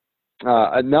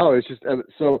 No, it's just,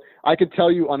 so I could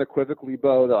tell you unequivocally,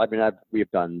 Bo, that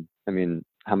we've done,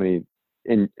 how many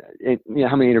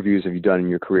how many interviews have you done in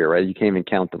your career, right? You can't even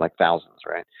count them, like thousands,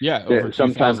 right? Yeah. Over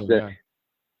 2,000.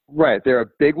 Right. There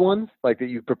are big ones like that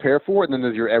you prepare for, and then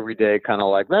there's your everyday kind of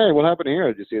like, hey, what happened here?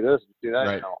 Did you see this? Did you see that?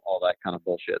 Right. All that kind of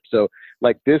bullshit. So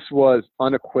like this was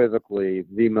unequivocally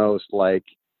the most like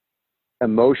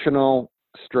emotional,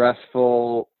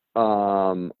 stressful,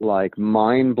 like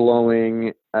mind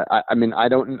blowing.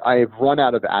 I've run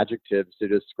out of adjectives to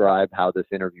describe how this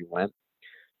interview went.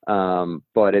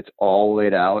 But it's all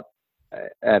laid out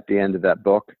at the end of that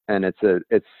book, and it's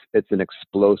an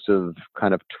explosive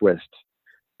kind of twist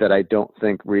that I don't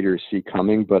think readers see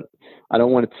coming. But I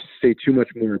don't want to say too much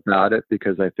more about it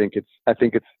because I think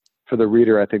it's for the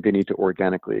reader. I think they need to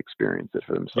organically experience it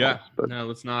for themselves. Yeah. But no,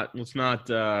 let's not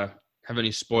have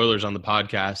any spoilers on the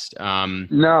podcast.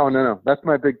 No. That's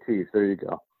my big tease. There you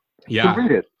go. Yeah. You can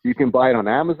read it. You can buy it on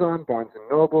Amazon, Barnes and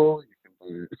Noble.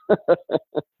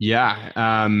 Yeah,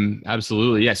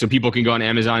 absolutely. Yeah. So people can go on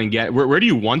Amazon and get, where do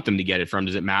you want them to get it from?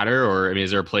 Does it matter? Or,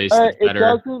 is there a place that's better?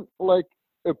 It doesn't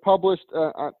published.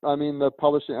 The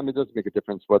publishing, it doesn't make a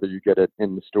difference whether you get it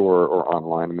in the store or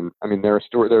online. There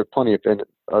are plenty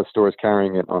of stores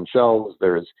carrying it on shelves.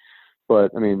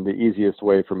 But the easiest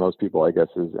way for most people, I guess,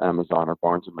 is Amazon or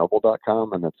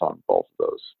BarnesandNoble.com, and it's on both of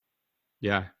those.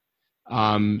 Yeah.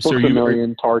 Books A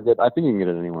Million, Target. I think you can get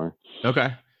it anywhere.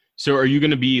 Okay. So are you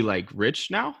going to be like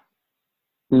rich now?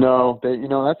 No,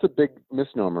 that's a big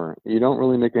misnomer. You don't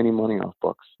really make any money off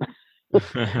books. You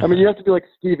have to be like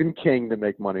Stephen King to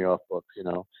make money off books,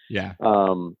 Yeah.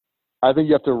 I think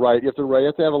you have to write. You have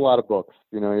to have a lot of books.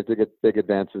 You have to get big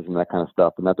advances and that kind of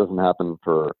stuff, and that doesn't happen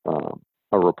for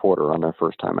a reporter on their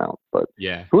first time out. But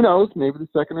yeah, who knows? Maybe the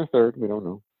second or third. We don't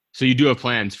know. So you do have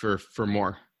plans for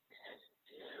more?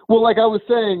 Well, like I was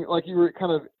saying, like you were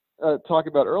kind of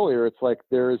talking about earlier, it's like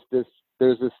there's this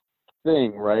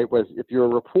thing, right? Was if you're a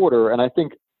reporter, and I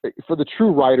think for the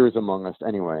true writers among us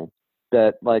anyway,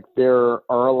 that like there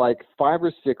are like 5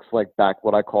 or 6 like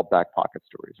what I call back pocket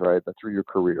stories, right? That through your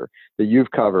career that you've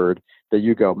covered, that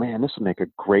you go, man, this would make a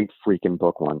great freaking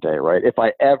book one day, right? If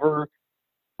I ever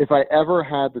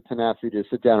had the tenacity to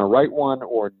sit down and write one,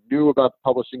 or knew about the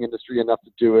publishing industry enough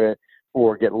to do it,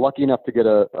 or get lucky enough to get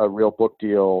a real book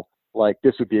deal, like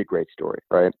this would be a great story,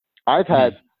 right? I've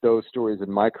had those stories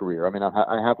in my career.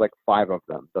 I have like 5 of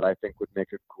them that I think would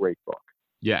make a great book.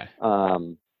 Yeah.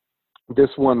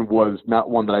 This one was not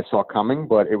one that I saw coming,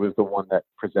 but it was the one that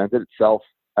presented itself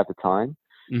at the time.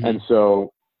 Mm-hmm. And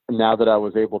so now that I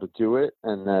was able to do it,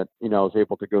 and that, I was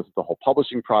able to go through the whole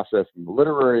publishing process and the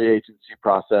literary agency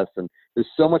process, and there's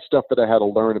so much stuff that I had to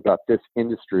learn about this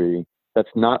industry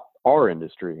that's not our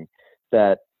industry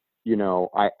that,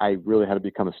 I really had to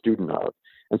become a student of.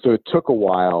 And so it took a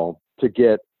while to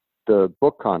get the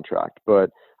book contract, but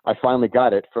I finally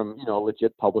got it from, a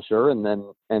legit publisher, and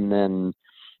then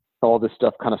all this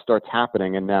stuff kind of starts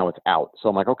happening, and now it's out. So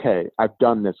I'm like, okay, I've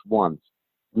done this once.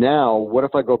 Now, what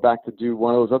if I go back to do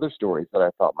one of those other stories that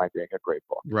I thought might make a great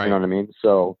book? Right. You know what I mean?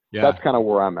 So that's kind of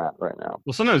where I'm at right now.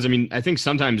 Well, sometimes, I think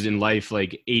sometimes in life,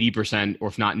 like 80% or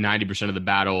if not 90% of the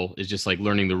battle is just like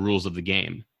learning the rules of the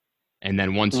game. And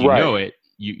then once you know it,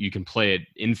 you can play it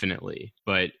infinitely.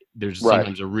 But there's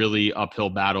sometimes a really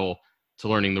uphill battle to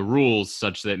learning the rules,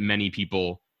 such that many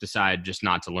people decide just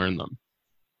not to learn them.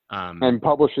 And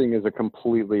publishing is it's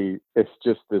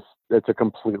a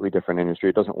completely different industry.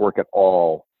 It doesn't work at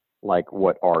all like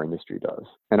what our industry does.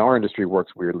 And our industry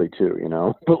works weirdly too,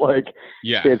 but like,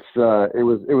 it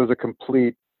was a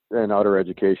complete and utter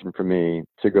education for me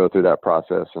to go through that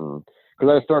process. And because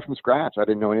I had to start from scratch, I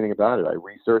didn't know anything about it. I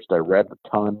researched, I read a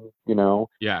ton,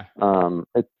 Yeah.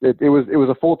 It was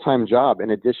a full-time job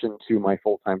in addition to my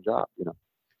full-time job,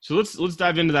 So let's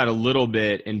dive into that a little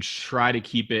bit and try to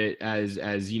keep it as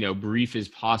brief as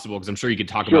possible, because I'm sure you could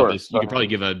talk about this. You could probably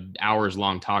give an hours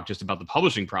long talk just about the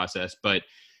publishing process. But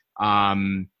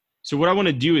so what I want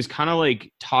to do is kind of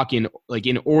like talk in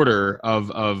order of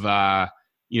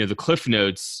the cliff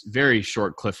notes, very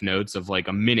short cliff notes of like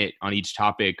a minute on each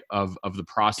topic of the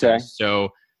process. Okay. So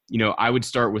I would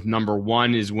start with number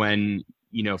one is when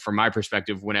from my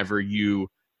perspective, whenever you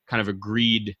kind of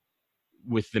agreed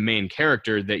with the main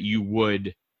character that you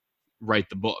would write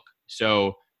the book.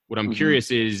 So what I'm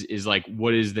curious is like,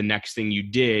 what is the next thing you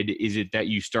did? Is it that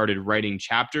you started writing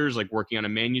chapters, like working on a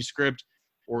manuscript,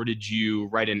 or did you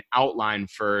write an outline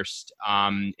first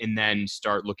and then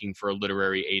start looking for a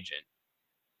literary agent?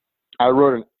 I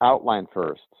wrote an outline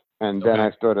first, and then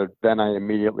I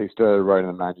immediately started writing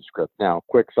a manuscript. Now,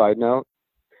 quick side note,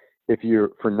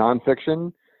 for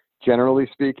nonfiction, generally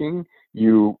speaking,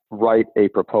 you write a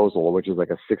proposal, which is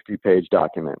like a 60-page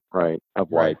document, right? Of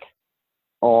like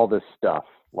all this stuff,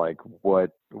 like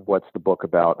what's the book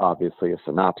about? Obviously, a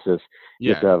synopsis. Yeah.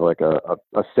 You have to have like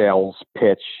a sales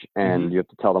pitch, and you have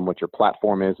to tell them what your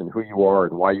platform is and who you are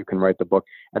and why you can write the book.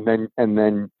 And then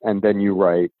you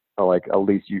write like at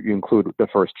least you include the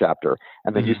first chapter,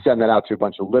 and then you send that out to a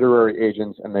bunch of literary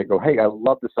agents, and they go, "Hey, I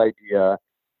love this idea.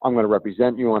 I'm going to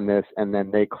represent you on this," and then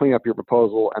they clean up your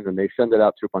proposal, and then they send it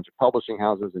out to a bunch of publishing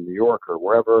houses in New York or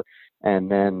wherever,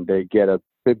 and then they get a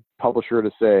big publisher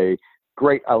to say,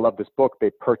 "Great, I love this book."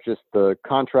 They purchase the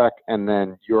contract, and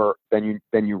then you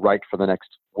write for the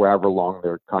next wherever long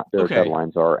their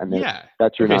deadlines are, and then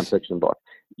that's your nonfiction book.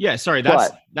 Yeah, sorry,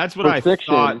 that's what I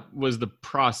thought was the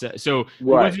process. So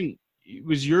it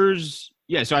was yours.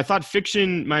 Yeah, so I thought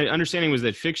fiction. My understanding was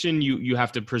that fiction you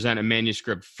have to present a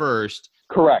manuscript first.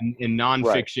 Correct. In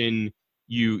nonfiction,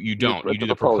 you don't. You do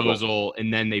the proposal,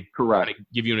 and then they kind of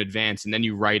give you an advance, and then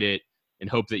you write it and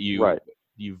hope that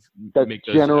That's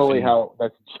generally how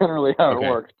it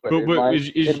works. But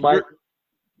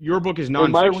your book is nonfiction.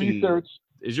 In my research,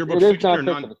 is your book fiction or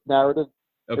nonfiction? It's narrative.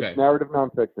 Okay. It's narrative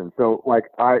nonfiction. So, like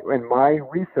in my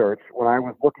research, when I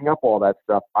was looking up all that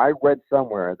stuff, I read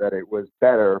somewhere that it was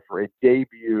better for a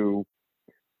debut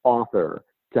author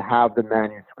to have the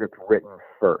manuscript written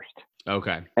first.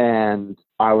 Okay. And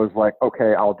I was like,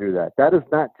 okay, I'll do that. That is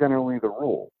not generally the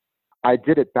rule. I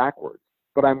did it backwards,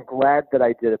 but I'm glad that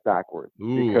I did it backwards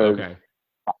because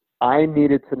I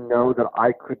needed to know that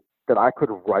I could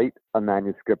write a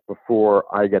manuscript before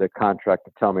I get a contract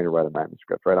to tell me to write a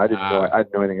manuscript, right? I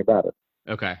didn't know anything about it.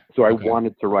 Okay. So I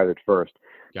wanted to write it first.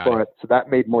 So that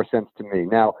made more sense to me.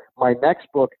 Now, my next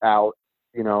book out,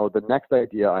 the next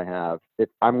idea I have,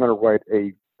 I'm going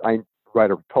to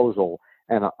write a proposal,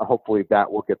 and hopefully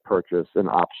that will get purchased and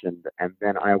optioned, and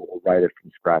then I will write it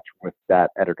from scratch with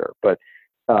that editor. But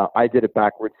I did it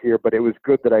backwards here, but it was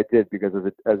good that I did because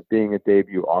as being a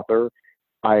debut author,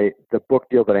 the book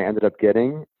deal that I ended up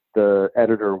getting, the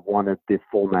editor wanted the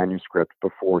full manuscript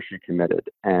before she committed,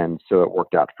 and so it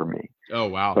worked out for me. Oh,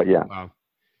 wow. But yeah. Wow.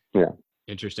 Yeah.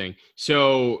 Interesting.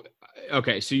 So,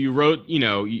 so you wrote,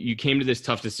 you came to this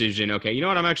tough decision. Okay, you know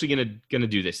what? I'm actually gonna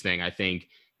do this thing, I think.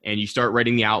 And you start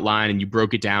writing the outline, and you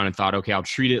broke it down and thought, okay, I'll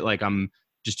treat it like I'm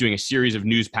just doing a series of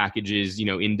news packages,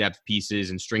 in-depth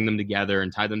pieces, and string them together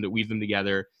and weave them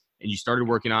together. And you started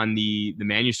working on the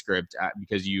manuscript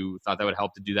because you thought that would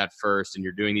help to do that first. And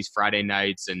you're doing these Friday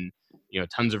nights and,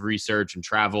 tons of research and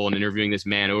travel and interviewing this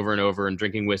man over and over and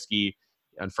drinking whiskey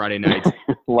on Friday nights.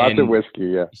 Lots of whiskey,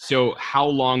 yeah. So how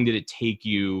long did it take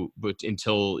you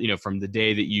until, from the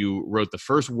day that you wrote the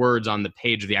first words on the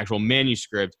page of the actual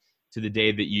manuscript to the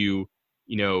day that you,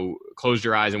 closed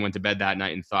your eyes and went to bed that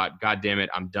night and thought, God damn it,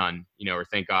 I'm done, or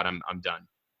thank God I'm done?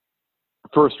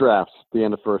 First draft, the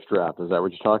end of first draft. Is that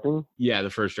what you're talking? Yeah, the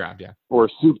first draft, yeah. Or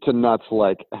soup to nuts,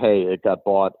 like, hey, it got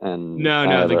bought and... No,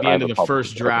 like the end of the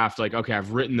first draft, like, okay,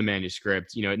 I've written the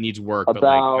manuscript, it needs work.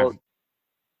 About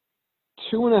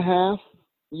 2.5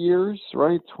 years,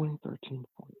 right? 2013.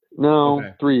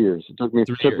 No, 3 years. It took me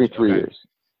 3 years.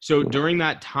 So during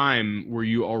that time, were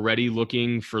you already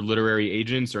looking for literary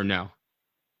agents or no?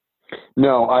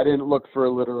 No, I didn't look for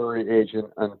a literary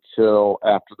agent until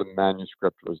after the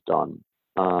manuscript was done.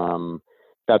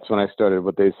 That's when I started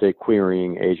what they say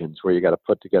querying agents, where you got to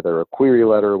put together a query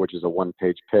letter, which is a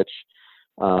one-page pitch.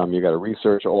 You got to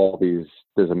research all these.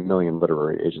 There's a million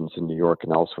literary agents in New York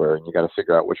and elsewhere, and you got to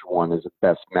figure out which one is the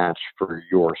best match for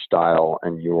your style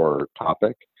and your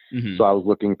topic. Mm-hmm. So I was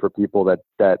looking for people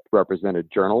that represented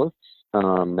journalists,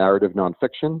 narrative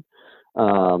nonfiction,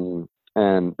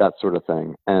 and that sort of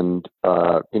thing. And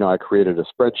I created a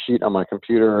spreadsheet on my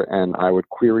computer, and I would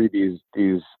query these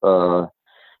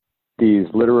these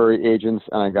literary agents,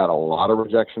 and I got a lot of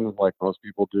rejections, like most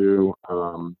people do.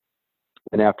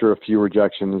 And after a few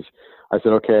rejections, I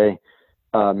said, okay,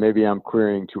 maybe I'm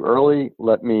querying too early.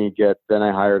 Then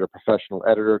I hired a professional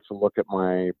editor to look at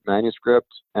my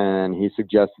manuscript, and he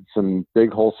suggested some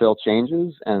big wholesale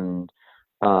changes. And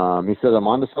he said, I'm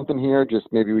onto something here. Just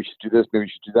maybe we should do this, maybe we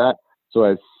should do that. So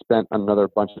I spent another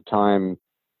bunch of time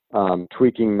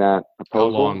tweaking that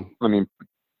proposal. How long? I mean,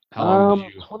 How long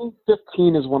did you?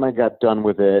 2015 is when I got done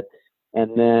with it.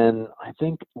 And then I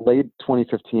think late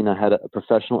 2015, I had a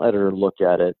professional editor look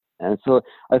at it. And so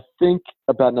I think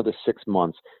about another 6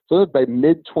 months. So by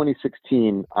mid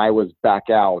 2016, I was back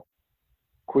out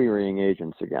querying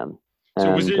agents again.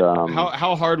 So was it,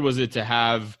 how hard was it to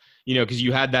have, because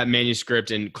you had that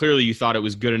manuscript and clearly you thought it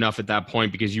was good enough at that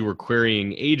point because you were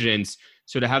querying agents.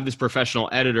 So to have this professional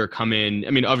editor come in,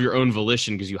 I mean, of your own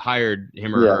volition, because you hired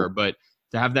him or her, but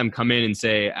to have them come in and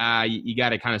say, you got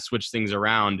to kind of switch things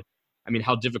around. I mean,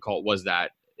 how difficult was that,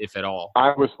 if at all?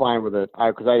 I was fine with it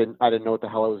because I didn't know what the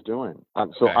hell I was doing.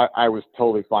 So Okay. I was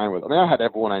totally fine with it. I mean, I had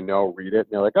everyone I know read it, and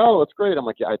they're like, "Oh, that's great." I'm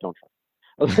like, "Yeah, I don't trust."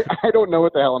 I was like, I don't know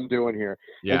what the hell I'm doing here.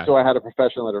 Yeah. And so I had a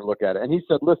professional editor look at it, and he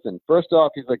said, "Listen, first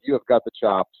off, he's like, you have got the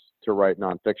chops to write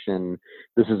nonfiction.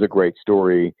 This is a great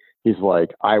story." He's like,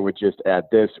 I would just add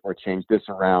this or change this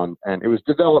around. And it was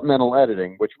developmental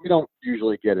editing, which we don't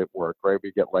usually get at work, right?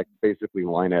 We get like basically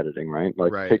line editing, right?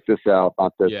 Like take this out,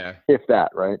 not this, if that,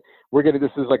 right?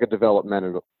 This is like a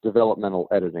developmental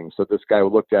editing. So this guy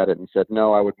looked at it and said,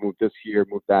 no, I would move this here,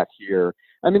 move that here.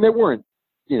 I mean, they weren't,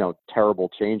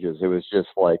 terrible changes. It was just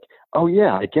like, oh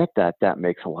yeah, I get that. That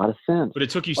makes a lot of sense. But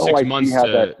it took you 6 months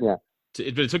but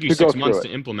it took you 6 months to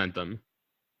implement them.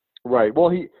 Right. Well,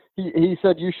 he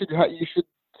said you should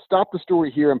stop the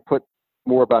story here and put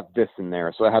more about this in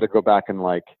there. So I had to go back and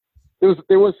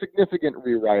there was significant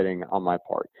rewriting on my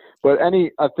part. But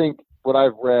I think what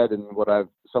I've read and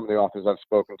some of the authors I've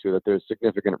spoken to, that there's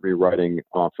significant rewriting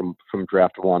from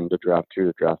draft 1 to draft 2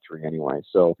 to draft 3 anyway.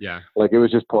 So it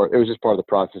was just part of the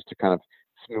process to kind of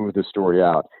smooth the story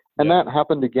out. And that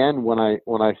happened again when I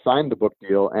signed the book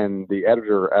deal, and the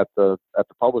editor at the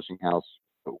publishing house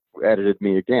edited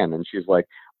me again, and she's like,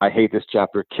 I hate this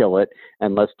chapter, kill it,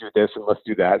 and let's do this and let's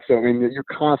do that. So I mean, you're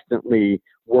constantly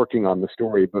working on the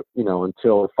story, but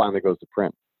until it finally goes to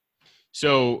print.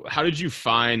 So how did you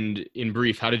find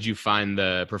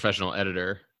the professional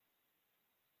editor?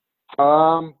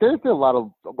 There's a lot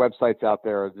of websites out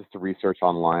there just to research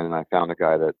online, and I found a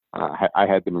guy that I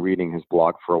had been reading his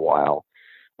blog for a while.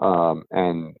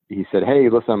 And he said, hey,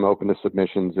 listen, I'm open to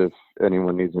submissions if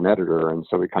anyone needs an editor. And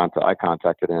so I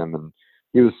contacted him, and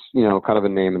he was, kind of a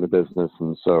name in the business.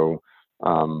 And so,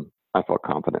 I felt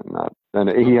confident in that,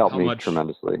 and he helped me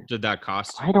tremendously. Did that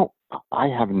cost? I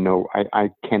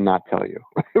cannot tell you.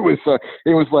 It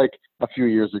was like a few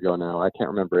years ago now. I can't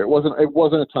remember. It wasn't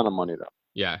a ton of money though.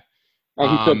 Yeah.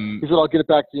 And he said, I'll get it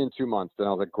back to you in 2 months. And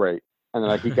I was like, great. And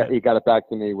then he got it back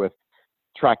to me with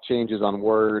track changes on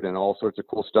Word and all sorts of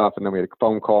cool stuff. And then we had a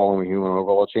phone call, and he went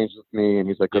over all the changes with me, and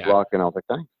he's like, good luck. And I was like,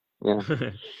 thanks. Yeah.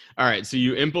 All right. So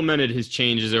you implemented his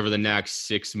changes over the next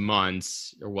 6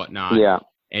 months or whatnot. Yeah.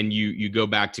 And you go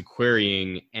back to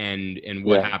querying, and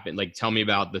what happened? Like, tell me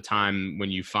about the time when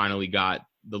you finally got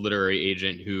the literary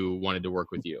agent who wanted to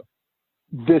work with you.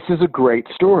 This is a great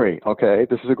story. Okay.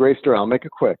 This is a great story. I'll make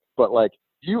it quick, but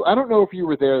I don't know if you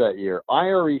were there that year.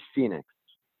 IRE Phoenix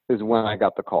is when I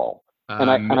got the call. And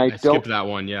I skipped that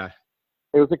one. Yeah.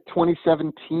 It was like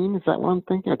 2017. Is that what I'm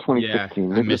thinking? Or 2015?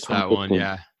 Yeah, I missed that one.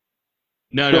 Yeah.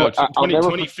 No.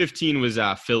 2015 was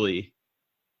Philly.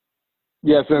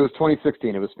 Yeah, so it was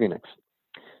 2016. It was Phoenix.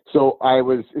 So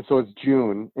it's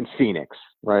June in Phoenix,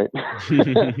 right?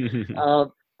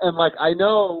 And I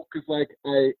know because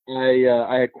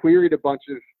I had queried a bunch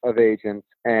of agents,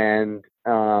 and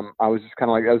I was just kind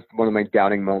of that was one of my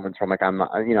doubting moments where I'm not,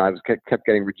 I was kept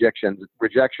getting rejections,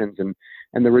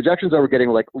 and the rejections I were getting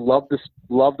love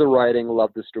the writing, love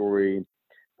the story.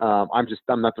 I'm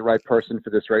not the right person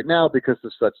for this right now because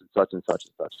of such and such and such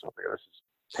and such. So this is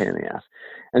a pain in the ass.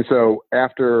 And so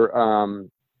after,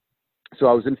 so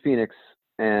I was in Phoenix,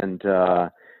 and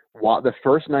the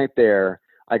first night there,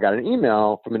 I got an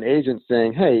email from an agent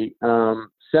saying, hey,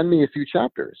 send me a few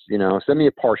chapters, send me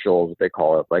a partial, as they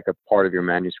call it, like a part of your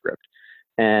manuscript.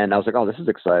 And I was like, oh, this is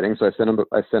exciting. So I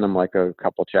sent him like a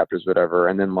couple chapters, whatever.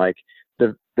 And then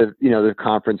the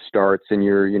conference starts, and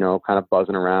you're, kind of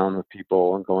buzzing around with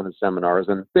people and going to seminars,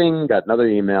 and bing, got another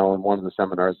email. And one of the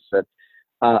seminars said,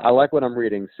 I like what I'm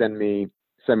reading. Send me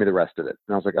send me the rest of it.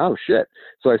 And I was like, oh shit.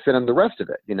 So I sent him the rest of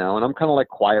it, and I'm kind of like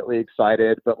quietly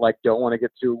excited, but like don't want to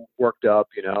get too worked up,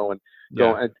 and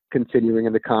go and continuing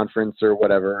in the conference or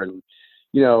whatever. And,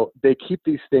 they keep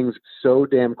these things so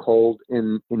damn cold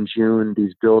in June,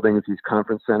 these buildings, these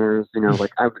conference centers,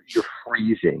 like you're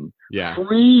freezing.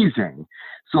 Freezing.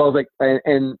 So I was like,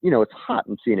 and it's hot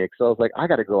in Phoenix. So I was like, I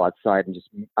got to go outside and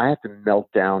I have to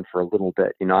melt down for a little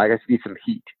bit. I got to need some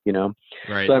heat,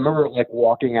 Right. So I remember like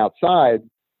walking outside,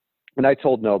 and I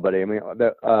told nobody. I mean,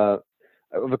 I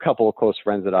have a couple of close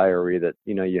friends at IRE that,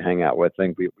 you hang out with. I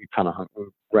think we kind of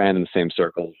ran in the same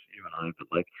circles, you and I, but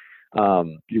like,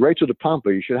 Rachel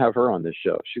DePompa, you should have her on this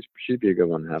show. She'd be a good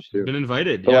one to have too. She's been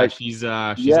invited. So, like, she's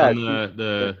on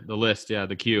the list. Yeah,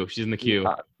 the queue. She's in the queue.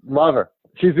 Love her.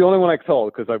 She's the only one I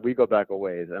told because we go back a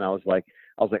ways. And I was like,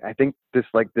 I think this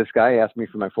guy asked me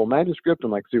for my full manuscript.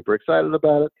 I'm like super excited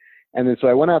about it. And then so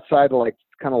I went outside to like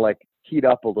kind of like heat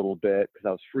up a little bit because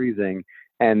I was freezing.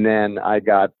 And then I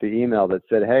got the email that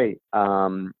said, hey,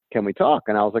 can we talk?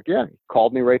 And I was like, yeah. He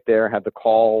called me right there. Had the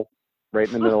call right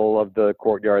in the middle of the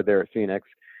courtyard there at Phoenix.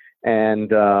 And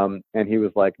he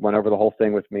was like, went over the whole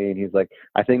thing with me. And he's like,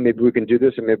 I think maybe we can do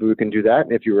this and maybe we can do that.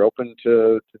 And if you're open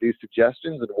to these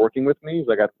suggestions and working with me, he's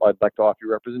like, I'd like to offer you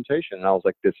representation. And I was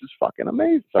like, this is fucking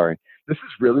amazing. Sorry. This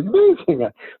is really amazing.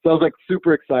 So I was like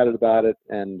super excited about it.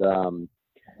 And,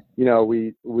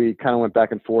 we kind of went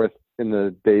back and forth in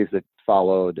the days that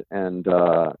followed and,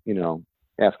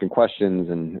 asking questions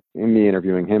and me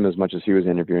interviewing him as much as he was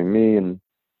interviewing me, and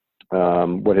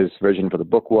what his vision for the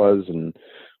book was and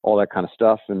all that kind of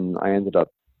stuff. And I ended up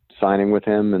signing with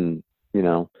him, and,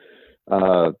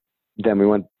 then we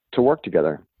went to work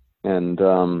together.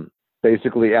 And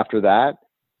basically after that,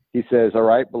 he says, all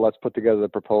right, well, let's put together the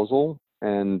proposal.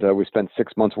 And we spent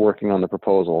 6 months working on the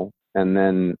proposal, and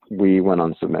then we went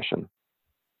on submission.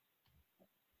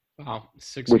 Wow.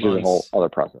 6 months. Which is a whole other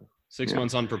process. 6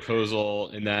 months on proposal,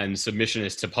 and then submission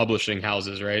is to publishing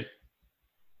houses, right?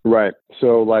 Right.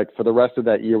 So like for the rest of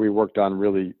that year, we worked on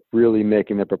really, really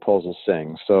making the proposal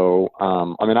sing. So,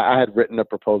 I had written a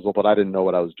proposal, but I didn't know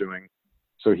what I was doing.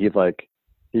 So he's like,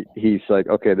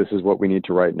 okay, this is what we need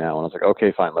to write now. And I was like,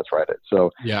 okay, fine, let's write it. So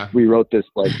we wrote this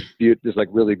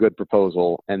really good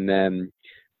proposal. And then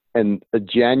in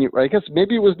January, I guess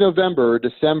maybe it was November or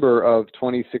December of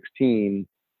 2016,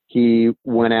 he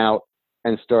went out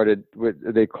and started with,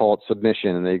 they call it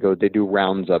submission, and they do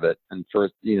rounds of it. And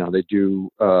first, they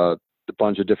do a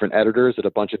bunch of different editors at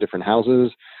a bunch of different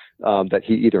houses that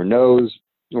he either knows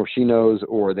or she knows,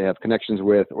 or they have connections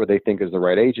with, or they think is the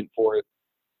right agent for it,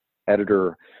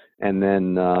 editor. And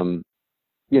then, then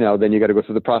you got to go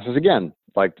through the process again,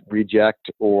 like reject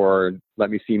or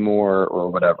let me see more or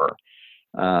whatever.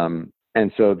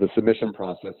 And so the submission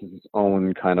process is its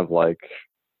own kind of like,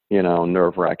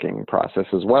 nerve-wracking process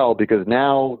as well, because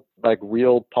now like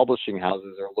real publishing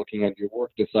houses are looking at your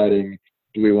work, deciding,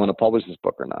 do we want to publish this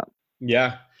book or not?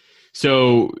 Yeah.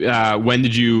 So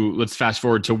let's fast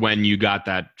forward to when you got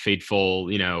that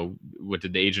fateful, what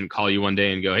did the agent call you one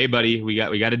day and go, hey buddy, we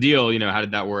got a deal. How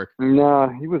did that work? No,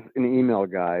 he was an email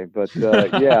guy, but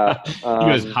yeah. He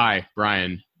goes, hi,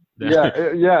 Brian.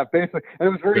 Yeah, basically. And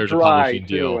it was very dry too.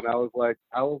 Deal. And I was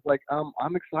like,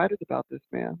 I'm excited about this,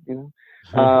 man.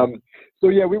 So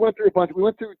yeah, we went through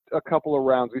a couple of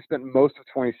rounds. We spent most of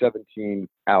 2017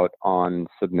 out on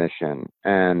submission,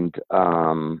 and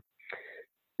a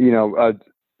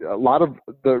lot of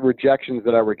the rejections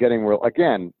that I were getting were,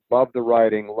 again, love the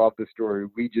writing, love the story.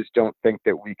 We just don't think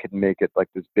that we could make it like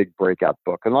this big breakout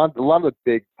book. And a lot of the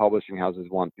big publishing houses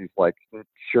want these like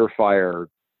surefire,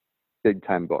 big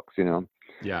time books,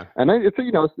 Yeah. And it's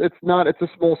a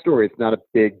small story. It's not a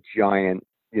big giant,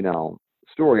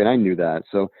 story. And I knew that.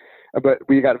 So, but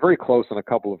we got very close on a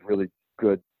couple of really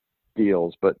good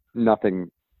deals, but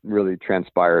nothing really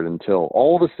transpired until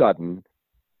all of a sudden,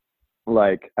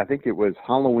 like, I think it was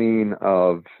Halloween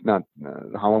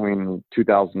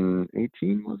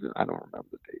 2018, was it? I don't remember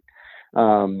the date.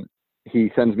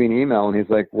 He sends me an email and he's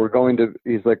like, we're going to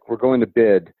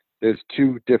bid. There's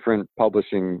 2 different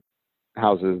publishing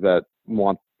houses that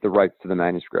want the rights to the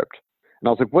manuscript. And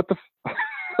I was like, what the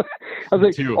I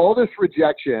was like, all this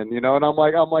rejection, and I'm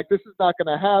like, this is not going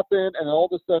to happen. And all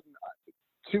of a sudden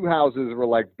 2 houses were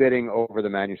like bidding over the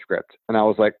manuscript. And I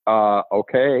was like,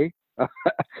 okay.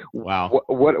 Wow.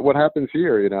 What happens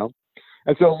here,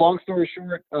 And so long story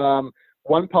short,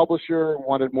 one publisher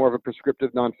wanted more of a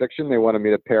prescriptive nonfiction. They wanted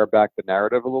me to pare back the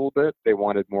narrative a little bit. They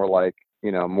wanted more like,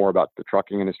 more about the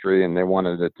trucking industry, and they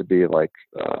wanted it to be like,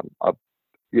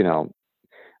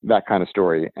 that kind of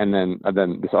story. And then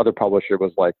this other publisher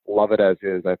was like, love it as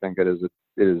is. I think it is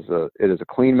a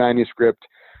clean manuscript.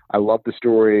 I love the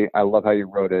story. I love how you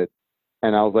wrote it.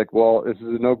 And I was like, well, this is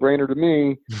a no-brainer to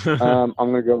me. I'm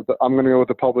gonna go with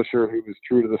the publisher who was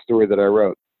true to the story that I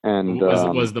wrote. And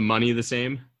was the money the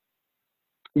same?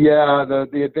 Yeah,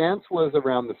 the advance was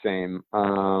around the same.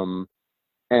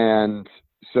 And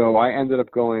so I ended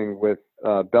up going with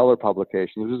Beller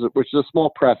Publications, which is a small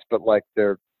press, but like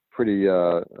they're pretty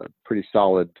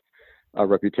solid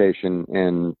reputation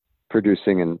in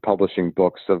producing and publishing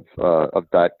books of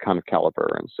that kind of caliber.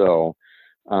 And so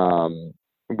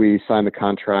we signed the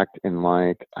contract in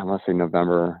I want to say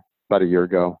November, about a year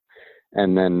ago,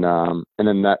 and then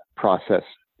that process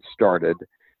started.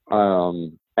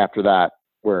 After that,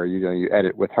 where you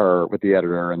edit with the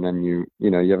editor, and then you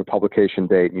have a publication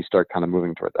date, and you start kind of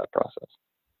moving toward that process.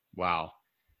 Wow.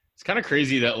 It's kind of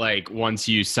crazy that once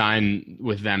you sign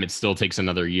with them, it still takes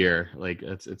another year. It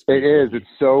is. It's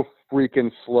so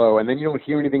freaking slow. And then you don't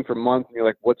hear anything for months, and you're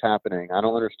like, what's happening? I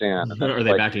don't understand. Are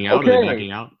they backing out? Okay. Are they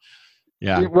backing out?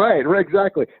 Yeah. Right,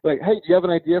 exactly. Like, hey, do you have an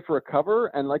idea for a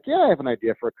cover? And yeah, I have an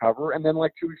idea for a cover. And then 2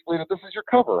 weeks later, this is your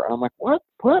cover. And I'm like, what?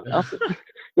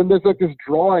 Then there's this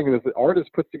drawing, and this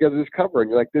artist puts together this cover,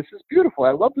 and you're like, this is beautiful.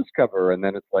 I love this cover. And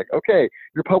then it's like, okay,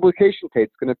 your publication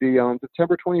date's going to be on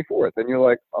September 24th. And you're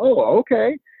like, oh,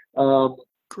 okay.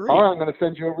 Great. All right, I'm going to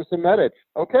send you over some edits.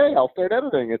 Okay, I'll start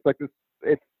editing. It's like this.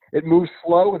 It moves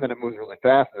slow, and then it moves really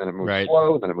fast, and then it moves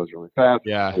slow, and then it moves really fast.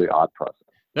 Yeah. It's a really odd process.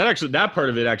 That part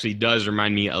of it actually does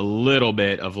remind me a little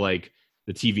bit of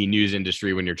the TV news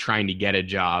industry when you're trying to get a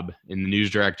job in the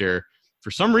news director.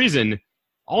 For some reason,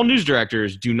 all news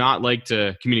directors do not like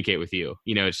to communicate with you.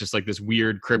 It's just this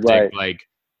weird cryptic,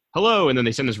 hello. And then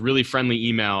they send this really friendly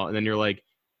email, and then you're like,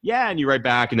 yeah. And you write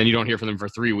back, and then you don't hear from them for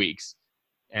 3 weeks.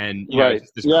 And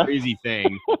it's this crazy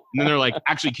thing. And then they're like,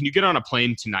 actually, can you get on a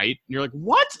plane tonight? And you're like,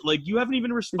 what? You haven't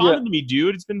even responded to me,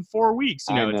 dude. It's been 4 weeks.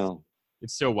 I know.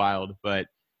 It's so wild, but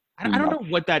I don't know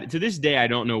what that, to this day, I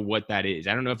don't know what that is.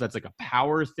 I don't know if that's a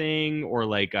power thing or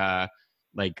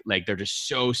they're just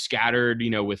so scattered,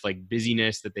 with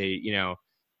busyness that they, I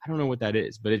don't know what that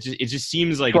is, but it just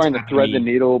seems like trying to thread the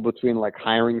needle between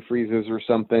hiring freezes or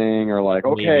something, or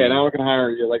okay, maybe. Now we can hire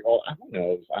you. Who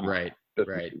knows? Right.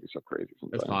 Right. So crazy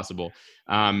sometimes. That's possible.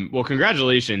 Well,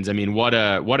 congratulations. I mean, what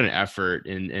an effort,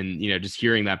 and just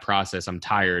hearing that process, I'm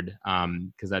tired.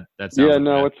 Cause that sounds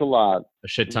it's a lot, a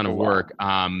shit ton of work.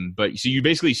 But so you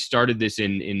basically started this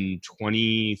in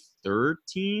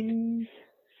 2013.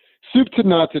 Soup to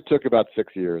nuts. It took about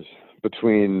 6 years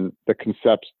between the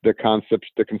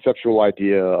conceptual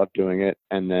idea of doing it,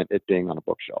 and then it being on a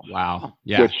bookshelf. Wow.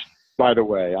 Yeah. Which, by the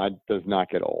way, does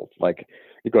not get old.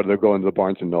 You go into the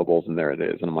Barnes and Nobles, and there it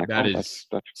is. And I'm like, that's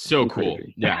so cool.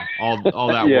 Crazy. Yeah. All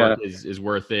that work is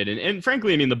worth it. And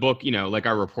frankly, I mean, the book,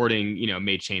 our reporting,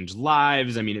 may change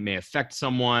lives. I mean, it may affect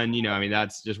someone, I mean,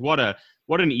 that's just what an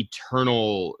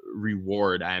eternal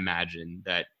reward, I imagine,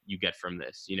 that you get from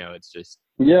this. It's just.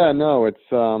 Yeah, no, it's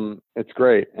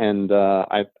great. And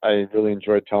I really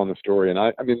enjoyed telling the story. And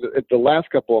I mean, the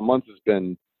last couple of months has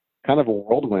been kind of a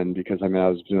whirlwind, because I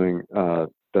was doing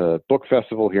the book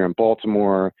festival here in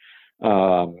Baltimore,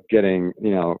 getting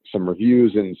some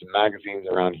reviews in some magazines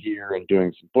around here, and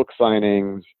doing some book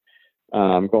signings.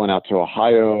 Going out to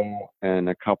Ohio in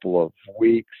a couple of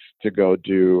weeks to go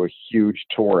do a huge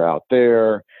tour out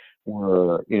there,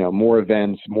 where more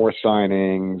events, more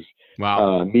signings.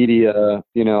 Wow. Media, I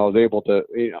was able to,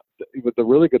 but the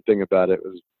really good thing about it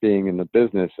was being in the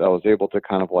business. I was able to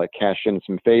kind of cash in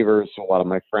some favors. So a lot of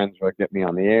my friends would get me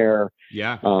on the air,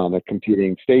 at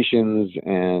competing stations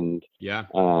and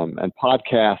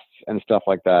podcasts and stuff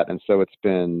like that. And so it's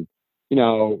been,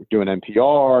 doing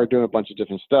NPR, doing a bunch of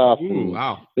different stuff. Ooh,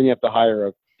 wow. Then you have to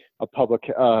hire a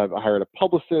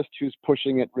publicist who's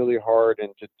pushing it really hard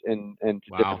into different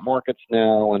markets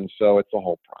now, and so it's a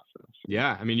whole process.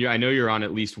 Yeah, I mean, I know you're on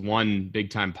at least one big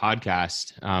time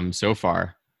podcast so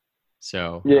far.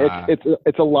 So yeah,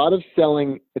 it's a lot of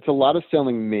selling. It's a lot of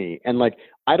selling me, and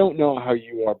I don't know how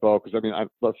you are, Bo, because I mean,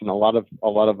 listen, a lot of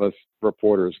us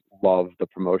reporters love the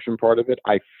promotion part of it.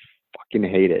 I fucking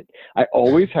hate it. I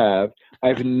always have.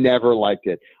 I've never liked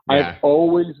it. Yeah. I've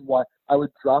always I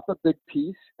would drop a big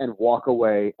piece and walk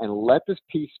away and let this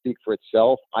piece speak for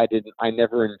itself. I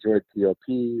never enjoyed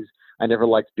POPs. I never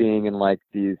liked being in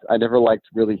these. I never liked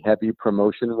really heavy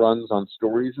promotion runs on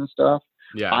stories and stuff.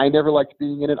 Yeah. I never liked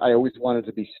being in it. I always wanted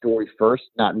to be story first,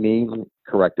 not me. Let me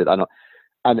correct it. I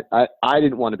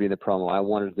didn't want to be in the promo. I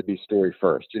wanted it to be story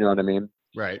first. You know what I mean?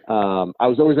 Right. I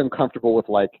was always uncomfortable with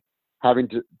having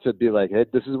to be hey,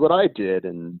 this is what I did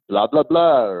and blah, blah,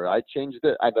 blah, or I changed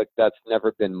it. That's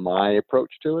never been my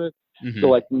approach to it. Mm-hmm.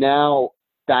 So now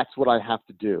that's what I have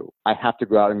to do. I have to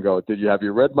go out and go, have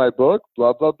you read my book?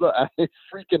 Blah, blah, blah. I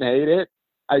freaking hate it.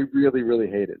 I really, really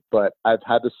hate it. But I've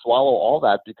had to swallow all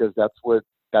that because that's what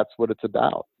it's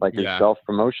about. Like it's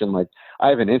self-promotion. Like I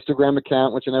have an Instagram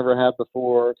account, which I never had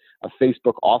before, a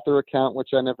Facebook author account, which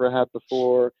I never had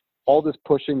before, all this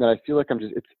pushing that I feel like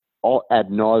it's all ad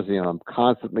nauseum. I'm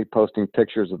constantly posting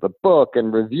pictures of the book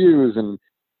and reviews, and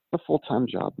it's a full-time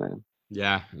job, man.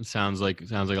 Yeah. It sounds like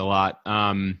a lot.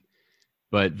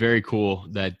 But very cool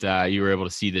that you were able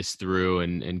to see this through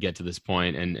and get to this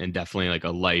point, and definitely like a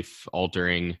life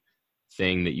altering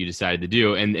thing that you decided to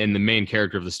do. And the main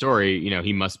character of the story, you know,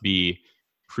 he must be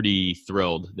pretty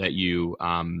thrilled that you,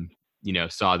 you know,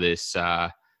 saw this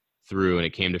through and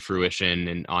it came to fruition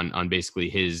and on basically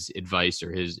his advice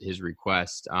or his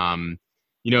request.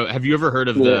 You know, have you ever heard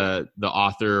of the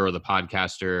author or the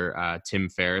podcaster, Tim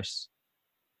Ferriss?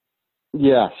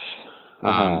 Yes.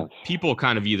 People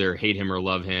kind of either hate him or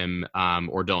love him,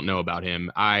 or don't know about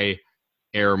him. I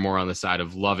err more on the side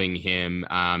of loving him.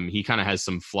 He kind of has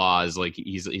some flaws. Like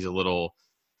he's a little,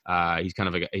 he's kind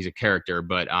of like he's a character,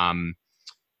 but I've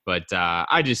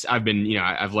been, you know,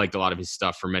 I've liked a lot of his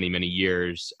stuff for many, many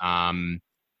years.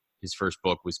 His first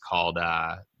book was called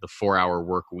The 4-Hour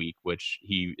Work Week, which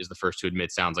he is the first to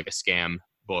admit sounds like a scam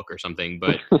book or something.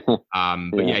 But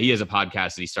yeah, he has a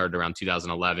podcast that he started around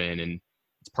 2011, and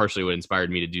it's partially what inspired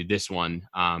me to do this one,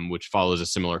 which follows a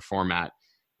similar format.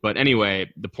 But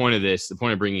anyway, the point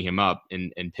of bringing him up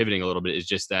and pivoting a little bit is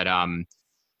just that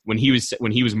when he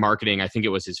was marketing, I think it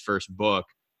was his first book.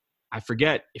 I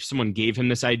forget if someone gave him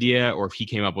this idea or if he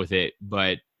came up with it,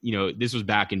 but you know, this was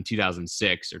back in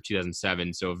 2006 or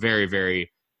 2007. So a very,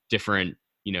 very different,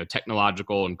 you know,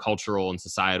 technological and cultural and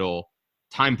societal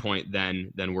time point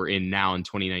than we're in now in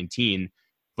 2019.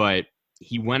 But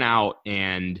he went out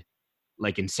and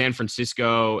like in San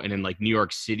Francisco and in like New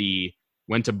York City,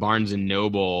 went to Barnes and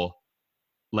Noble,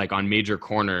 like on major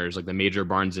corners, like the major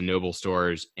Barnes and Noble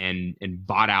stores, and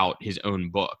bought out his own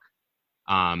book,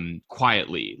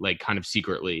 quietly, like kind of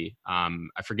secretly. I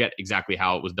forget exactly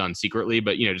how it was done secretly,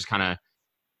 but, you know, just kind of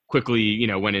quickly, you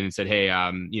know, went in and said, hey,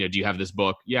 you know, do you have this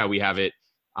book? Yeah, we have it.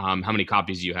 How many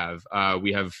copies do you have?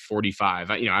 We have 45,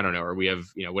 you know, I don't know, or we have,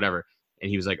 you know, whatever. And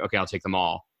he was like, okay, I'll take them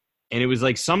all. And it was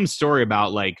like some story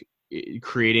about like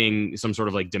creating some sort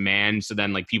of like demand. So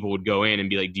then like people would go in and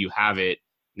be like, do you have it?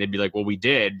 And they'd be like, well, we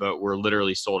did, but we're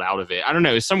literally sold out of it. I don't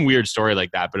know. It's some weird story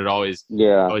like that, but it always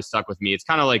stuck with me. It's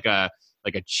kind of like a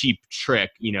cheap trick,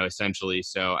 you know, essentially.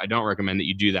 So I don't recommend that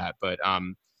you do that, but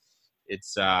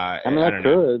it's I don't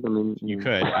know. You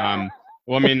could.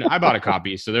 Well, I mean, I bought a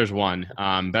copy, so there's one. But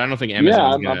I don't think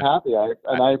Amazon's I'm happy.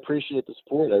 I appreciate the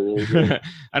support. I really do.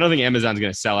 I don't think Amazon's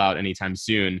going to sell out anytime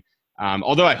soon.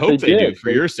 Although I hope they do for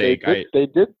your sake. They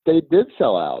did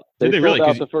sell out. Did they really? Sold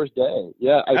out the first day.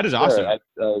 Yeah. That is awesome.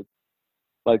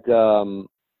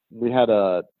 We had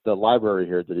the library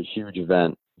here did a huge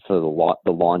event for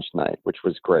the launch night, which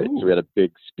was great. Ooh. So we had a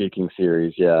big speaking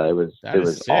series. Yeah, it was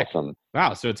sick. Awesome.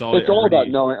 Wow. So it's all about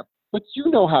knowing, but you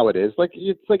know how it is.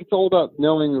 It's all about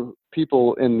knowing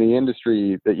people in the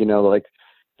industry that, you know, like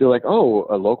they're like, oh,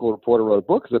 a local reporter wrote a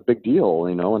book is a big deal,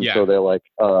 you know? And so they're like,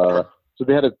 so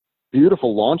they had a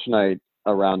beautiful launch night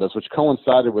around us, which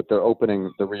coincided with the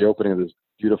reopening of this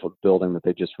beautiful building that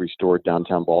they just restored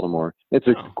downtown Baltimore. It's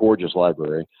a gorgeous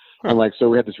library. And like, so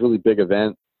we had this really big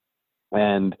event,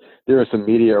 and there was some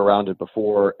media around it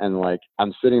before. And like,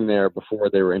 I'm sitting there before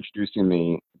they were introducing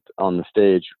me on the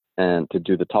stage and to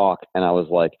do the talk. And I was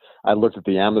like, I looked at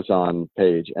the Amazon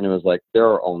page and it was like, there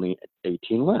are only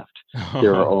 18 left.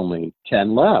 There are only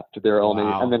 10 left. There are only,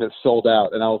 and then it sold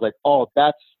out. And I was like, oh,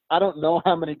 I don't know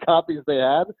how many copies they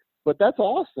had, but that's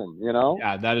awesome, you know?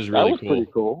 Yeah, that is really cool. That was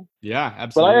pretty cool. Yeah,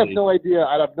 absolutely. But I have no idea.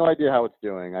 I have no idea how it's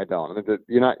doing. I don't. I mean,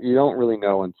 you don't really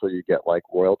know until you get like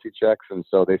royalty checks. And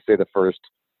so they say the first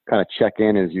kind of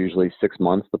check-in is usually 6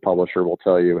 months. The publisher will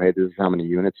tell you, hey, this is how many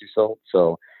units you sold.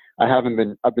 So I've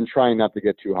been trying not to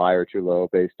get too high or too low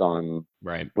based on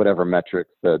whatever metrics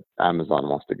that Amazon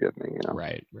wants to give me, you know?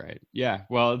 Right. Yeah.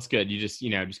 Well, it's good. You just, you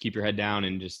know, just keep your head down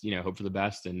and just, you know, hope for the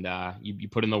best, and you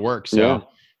put in the work. So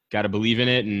got to believe in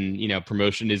it. And, you know,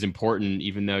 promotion is important,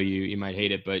 even though you might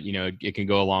hate it, but you know, it can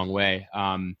go a long way.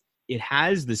 It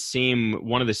has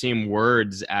one of the same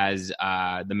words as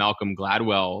the Malcolm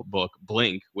Gladwell book,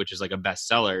 Blink, which is like a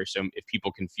bestseller. So if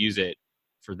people confuse it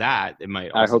for that, it might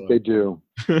also... I hope they do.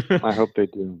 I hope they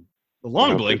do. The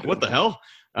long Blink, what the hell?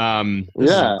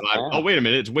 Oh, wait a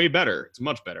minute. It's way better. It's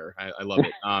much better. I love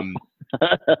it.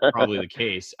 Probably the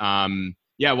case.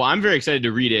 Yeah, well, I'm very excited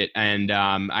to read it. And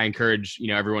I encourage, you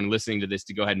know, everyone listening to this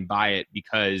to go ahead and buy it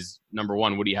because, number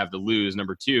one, what do you have to lose?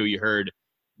 Number two, you heard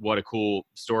what a cool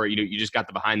story. You just got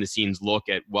the behind the scenes look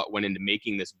at what went into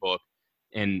making this book.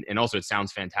 And also it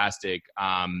sounds fantastic.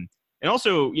 And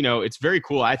also, it's very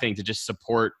cool, I think, to just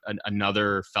support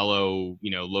another fellow,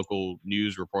 local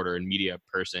news reporter and media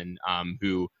person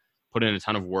who put in a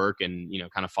ton of work and,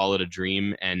 kind of followed a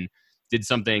dream and did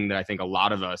something that I think a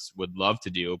lot of us would love to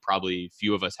do. Probably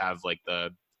few of us have like the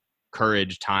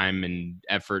courage, time, and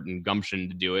effort and gumption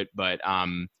to do it, but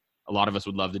a lot of us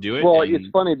would love to do it. Well, it's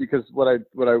funny because what I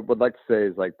would like to say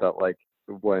is like that, like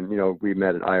when we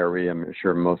met at IRE, I'm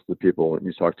sure most of the people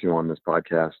you talk to on this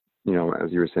podcast,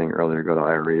 as you were saying earlier, go to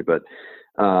IRE. But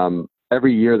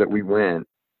every year that we went,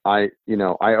 I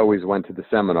always went to the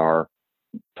seminar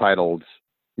titled,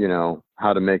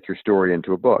 how to make your story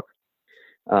into a book.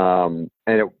 And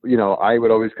I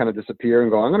would always kind of disappear and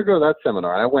go, I'm going to go to that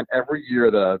seminar. And I went every year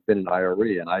that I've been at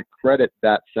IRE, and I credit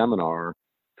that seminar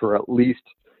for at least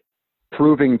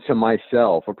proving to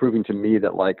myself or proving to me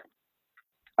that like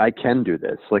I can do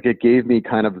this. Like it gave me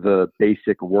kind of the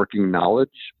basic working knowledge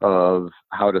of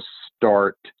how to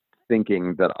start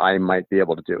thinking that I might be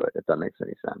able to do it, if that makes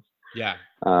any sense. Yeah.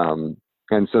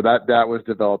 And so that was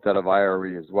developed out of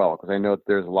IRE as well, because I know that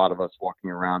there's a lot of us walking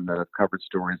around that have covered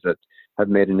stories that have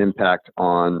made an impact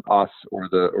on us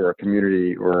or a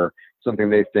community or something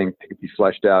they think could be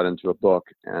fleshed out into a book.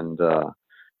 And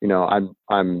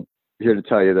I'm here to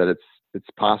tell you that it's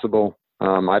possible.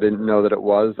 I didn't know that it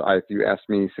was. If you asked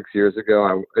me 6 years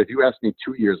ago, if you asked me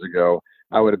 2 years ago,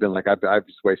 I would have been like, I've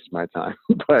just wasted my time.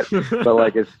 but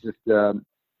like, it's just,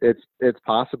 it's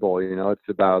possible. It's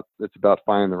about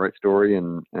finding the right story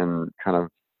and kind of,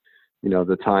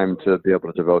 the time to be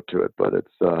able to devote to it. But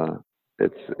it's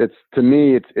to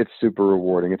me, it's super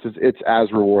rewarding. It's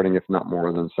as rewarding, if not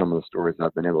more, than some of the stories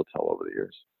I've been able to tell over the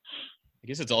years. I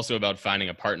guess it's also about finding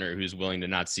a partner who's willing to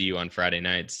not see you on Friday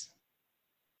nights.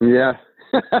 Yeah.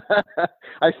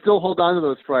 I still hold on to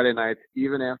those Friday nights,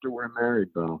 even after we're married,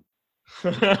 though.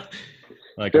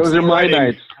 Like, those are my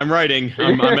nights. I'm writing.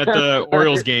 I'm at the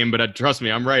Orioles game, but trust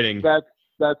me, I'm writing.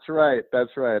 That's right.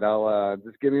 I'll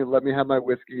just let me have my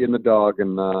whiskey and the dog,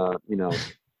 and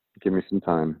give me some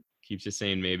time. Keeps you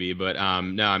sane, maybe. But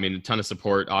no, I mean, a ton of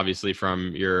support, obviously,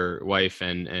 from your wife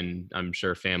and I'm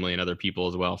sure family and other people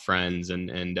as well, friends,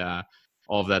 and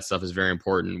all of that stuff is very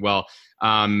important. Well,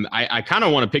 I kind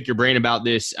of want to pick your brain about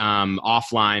this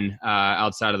offline,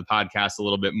 outside of the podcast a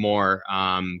little bit more,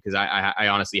 because I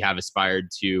honestly have aspired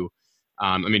to,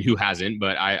 who hasn't,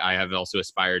 but I have also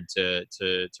aspired to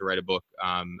write a book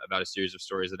about a series of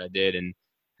stories that I did, and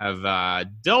have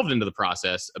delved into the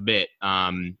process a bit.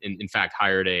 In fact,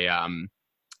 hired a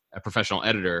professional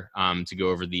editor to go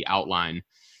over the outline.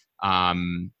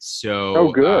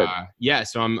 Oh, good.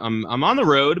 So I'm on the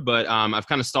road, but I've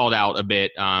kind of stalled out a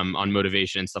bit on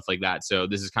motivation and stuff like that. So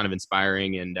this is kind of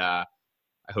inspiring, and I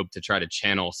hope to try to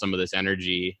channel some of this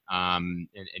energy and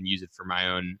use it for my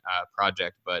own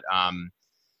project. But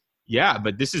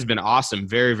but this has been awesome.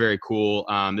 Very, very cool.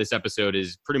 This episode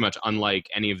is pretty much unlike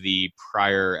any of the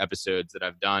prior episodes that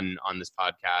I've done on this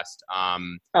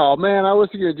podcast. Oh man, I was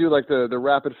going to do like the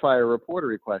rapid fire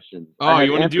reportery questions. Oh,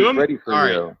 you want to do them? Ready for all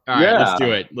right. you. All right.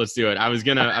 Yeah. Let's do it. I was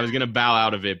gonna bow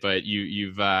out of it, but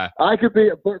you've. I could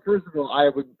be. But first of all, I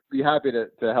would be happy to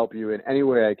help you in any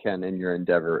way I can in your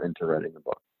endeavor into writing a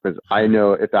book, because I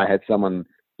know if I had someone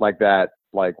like that,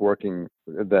 like working,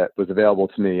 that was available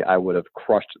to me, I would have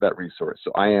crushed that resource.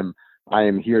 So I am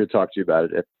here to talk to you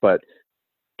about it.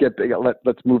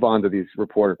 Let's move on to these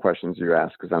reporter questions you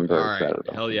asked, because I'm very excited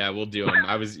about Hell yeah, we'll do them.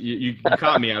 You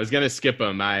caught me. I was gonna skip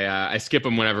them. I skip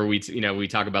them whenever we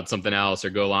talk about something else or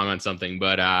go along on something.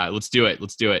 But let's do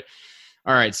it.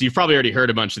 All right. So you've probably already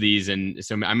heard a bunch of these, and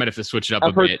so I might have to switch it up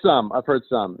a bit. I've heard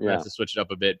some. Yeah. I have to switch it up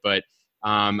a bit, but.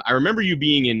 I remember you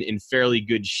being in fairly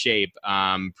good shape,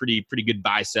 pretty good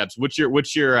biceps. What's your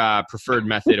preferred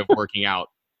method of working out?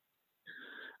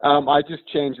 I just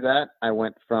changed that. I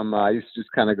went from I used to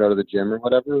just kind of go to the gym or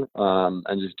whatever,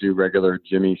 and just do regular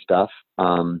gymmy stuff.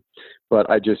 But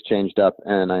I just changed up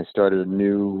and I started a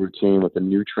new routine with a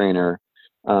new trainer.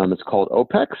 It's called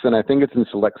OPEX, and I think it's in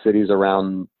select cities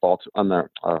around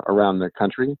around the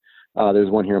country. There's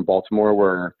one here in Baltimore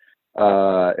where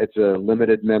it's a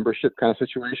limited membership kind of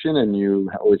situation, and you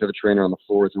always have a trainer on the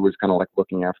floor who's always kind of like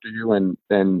looking after you, and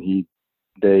then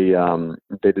they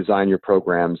design your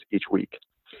programs each week.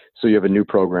 So you have a new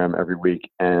program every week,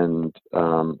 and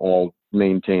all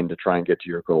maintained to try and get to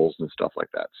your goals and stuff like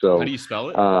that. So how do you spell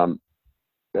it?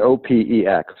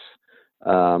 OPEX.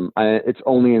 It's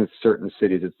only in certain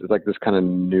cities. It's like this kind of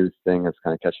new thing that's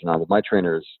kind of catching on. But my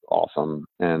trainer is awesome,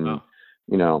 and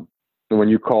when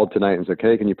you called tonight and said,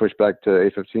 "Hey, can you push back to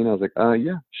 8:15?" I was like,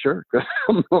 "Yeah, sure."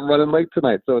 I'm running late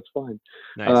tonight, so it's fine.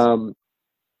 Nice.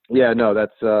 Yeah, no,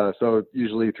 that's so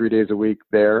usually 3 days a week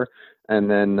there,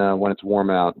 and then when it's warm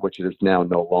out, which it is now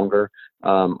no longer,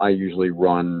 I usually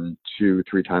run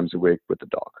 2-3 times a week with the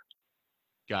dog.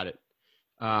 Got it.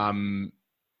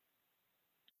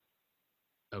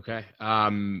 Okay.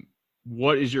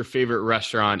 What is your favorite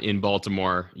restaurant in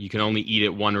Baltimore? You can only eat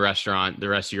at one restaurant the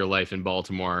rest of your life in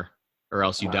Baltimore, or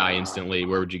else you die instantly.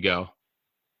 Where would you go?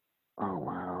 Oh,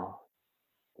 wow.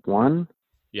 One?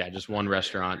 Yeah, just one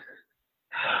restaurant.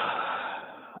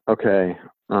 Okay.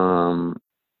 All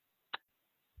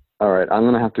right. I'm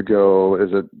gonna have to go.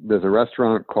 There's a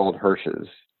restaurant called Hirsch's,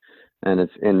 and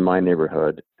it's in my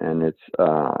neighborhood, and it's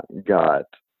got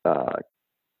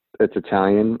it's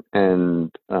Italian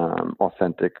and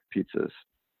authentic pizzas.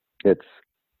 It's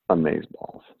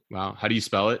amazeballs. Wow. How do you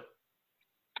spell it?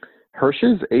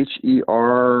 Hirsch's,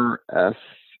 HERSHS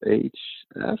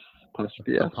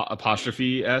apostrophe S.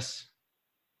 Apostrophe S.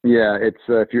 Yeah, it's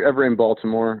if you're ever in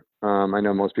Baltimore. I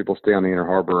know most people stay on the Inner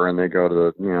Harbor and they go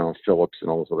to Phillips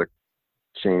and all this other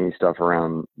chainy stuff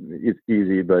around. It's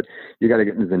easy, but you got to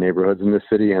get into the neighborhoods in the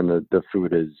city, and the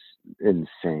food is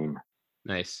insane.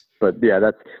 Nice. But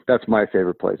yeah, that's my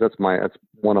favorite place. That's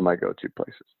one of my go-to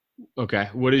places. Okay.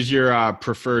 What is your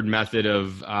preferred method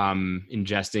of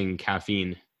ingesting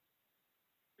caffeine?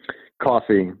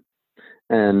 Coffee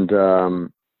and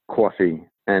coffee.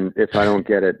 And if I don't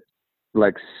get it,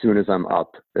 like soon as I'm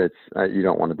up, it's you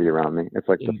don't want to be around me. It's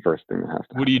like the first thing that has to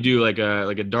happen. What do you do? Like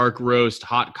a dark roast,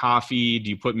 hot coffee? Do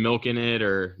you put milk in it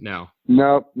or no?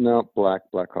 Nope. Black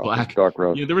coffee. Black. Dark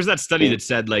roast. There was that study that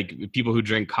said like people who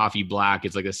drink coffee black,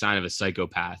 it's like a sign of a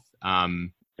psychopath.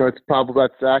 So it's probably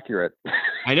that's accurate.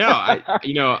 I know. I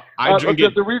drink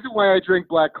it. The reason why I drink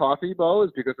black coffee, Bo, is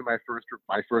because of my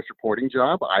first reporting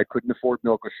job. I couldn't afford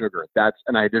milk or sugar.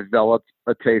 And I developed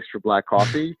a taste for black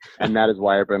coffee, and that is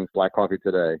why I drink black coffee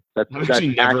today. That's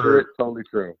accurate, totally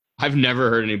true. I've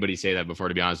never heard anybody say that before,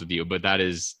 to be honest with you. But that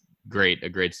is great. A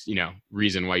great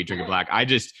reason why you drink it black. I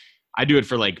do it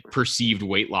for like perceived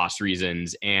weight loss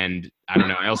reasons, and I don't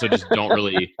know. I also just don't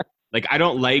really. Like, I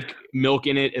don't like milk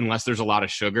in it unless there's a lot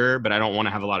of sugar, but I don't want to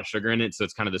have a lot of sugar in it. So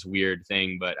it's kind of this weird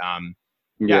thing. But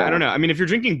yeah, I don't know. I mean, if you're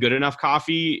drinking good enough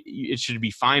coffee, it should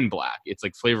be fine black. It's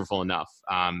like flavorful enough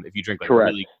if you drink like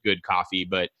really good coffee.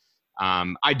 But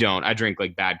I don't. I drink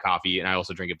like bad coffee, and I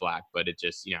also drink it black. But it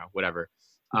just, whatever.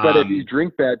 But if you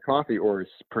drink bad coffee or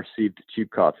perceived cheap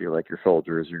coffee, like your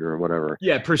Folgers or whatever,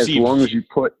 yeah, perceived. As long as you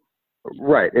put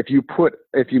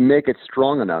if you make it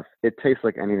strong enough, it tastes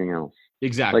like anything else.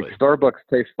 Exactly. Like Starbucks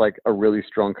tastes like a really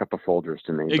strong cup of Folgers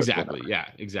to me. Exactly. Yeah,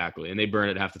 exactly. And they burn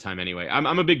it half the time anyway.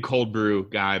 I'm a big cold brew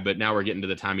guy, but now we're getting to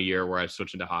the time of year where I've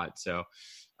switched into hot. So,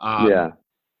 yeah.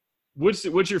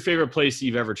 What's your favorite place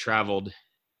you've ever traveled?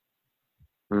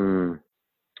 My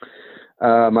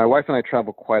wife and I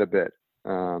travel quite a bit.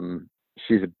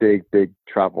 She's a big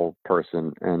travel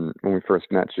person. And when we first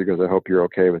met, she goes, "I hope you're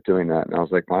okay with doing that." And I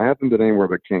was like, "Well, I haven't been anywhere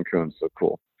but Cancun, so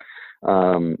cool."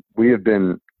 We have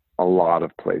been a lot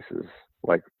of places.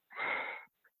 Like,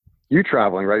 you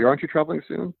traveling, right? Aren't you traveling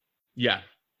soon? Yeah,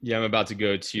 I'm about to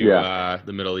go to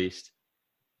the Middle East.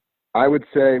 I would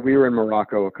say we were in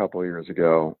Morocco a couple of years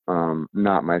ago.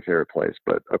 Not my favorite place,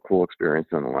 but a cool experience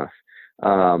nonetheless.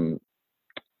 I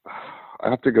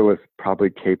have to go with probably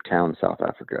Cape Town, South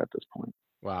Africa at this point.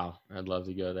 Wow, I'd love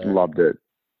to go there. Loved it.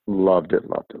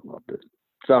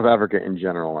 South Africa in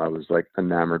general, I was like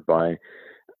enamored by.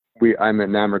 I'm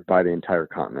enamored by the entire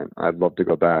continent. I'd love to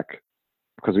go back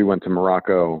because we went to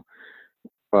Morocco.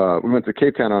 We went to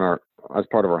Cape Town as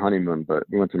part of our honeymoon, but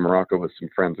we went to Morocco with some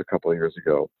friends a couple of years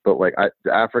ago. But like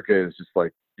Africa is just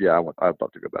like, yeah, I'd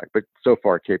love to go back. But so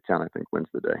far, Cape Town, I think, wins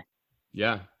the day.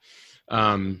 Yeah.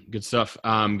 Good stuff.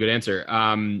 Good answer.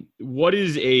 What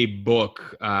is a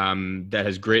book that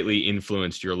has greatly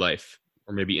influenced your life,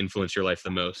 or maybe influenced your life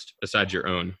the most besides your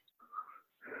own?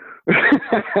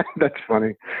 That's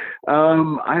funny.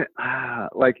 I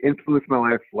like influenced my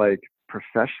life like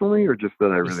professionally, or just that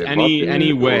I really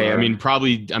any way. Or... I mean, I'm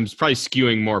probably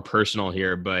skewing more personal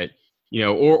here, but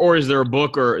or is there a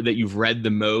book or that you've read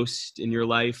the most in your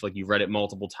life, like you've read it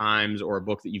multiple times, or a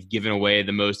book that you've given away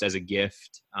the most as a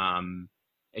gift? And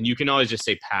you can always just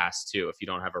say pass too if you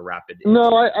don't have a rapid answer.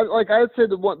 No, I would say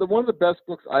one of the best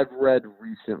books I've read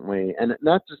recently, and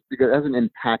not just because it hasn't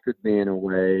impacted me in a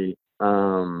way.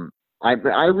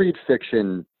 I read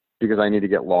fiction because I need to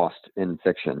get lost in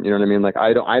fiction. You know what I mean? Like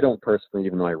I don't personally,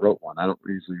 even though I wrote one, I don't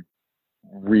usually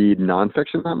read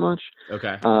nonfiction that much.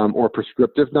 Okay. Or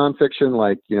prescriptive nonfiction,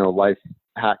 like life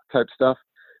hack type stuff.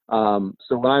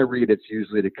 So when I read, it's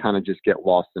usually to kind of just get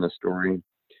lost in a story.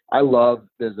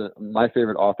 My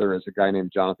favorite author is a guy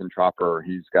named Jonathan Tropper.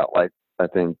 He's got like, I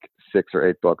think 6 or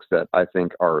 8 books that I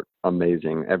think are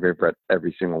amazing. I've read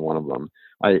every single one of them.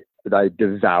 I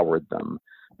devoured them.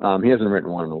 He hasn't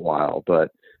written one in a while,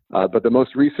 but the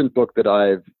most recent book that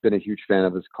I've been a huge fan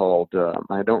of is called,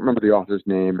 I don't remember the author's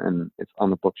name, and it's on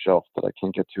the bookshelf that I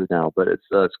can't get to now, but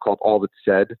it's called All That's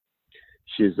Said.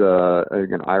 She's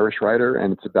an Irish writer,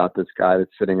 and it's about this guy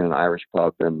that's sitting in an Irish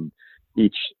pub, and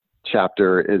each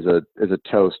chapter is a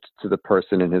toast to the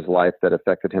person in his life that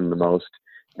affected him the most.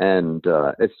 And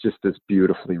it's just this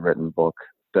beautifully written book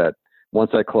that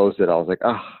once I closed it, I was like,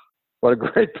 what a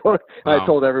great book. Wow. I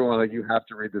told everyone, like, you have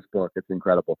to read this book. It's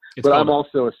incredible. I'm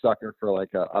also a sucker for like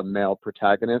a male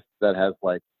protagonist that has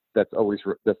like, that's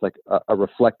like a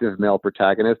reflective male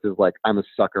protagonist is like, I'm a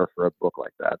sucker for a book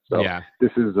like that. So yeah.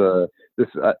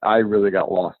 I really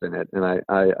got lost in it, and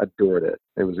I adored it.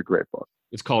 It was a great book.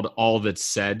 It's called All That's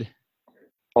Said.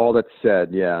 All That's Said.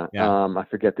 Yeah. I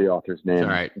forget the author's name. All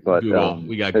right. But Google.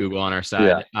 We got Google on our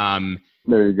side. Yeah.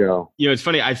 There you go. You know, it's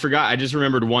funny. I forgot. I just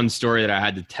remembered one story that I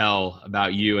had to tell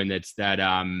about you, and it's that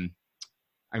I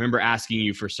remember asking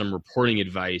you for some reporting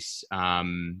advice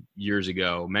many years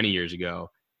ago,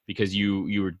 because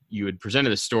you had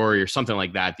presented a story or something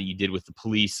like that you did with the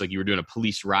police, like you were doing a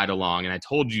police ride along, and I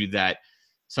told you that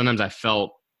sometimes I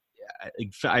felt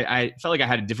like I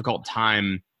had a difficult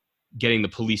time getting the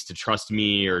police to trust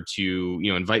me or to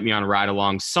invite me on a ride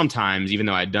along sometimes, even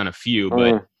though I'd done a few,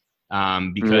 but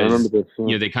because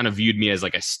they kind of viewed me as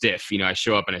like a stiff. I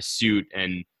show up in a suit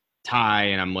and tie,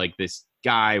 and I'm like this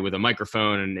guy with a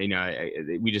microphone,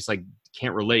 and we just like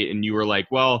can't relate. And you were like,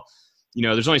 well,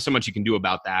 there's only so much you can do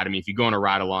about that. I mean, if you go on a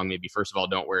ride along, maybe first of all,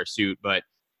 don't wear a suit. But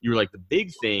you were like, the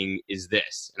big thing is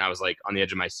this. And I was like on the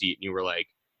edge of my seat, and you were like,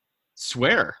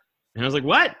 swear. And I was like,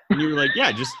 what? And you were like,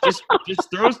 yeah, just be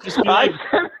like,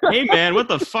 hey man, what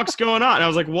the fuck's going on? And I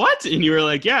was like, what? And you were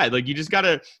like, yeah, like you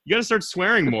gotta start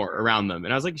swearing more around them.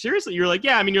 And I was like, seriously? You were like,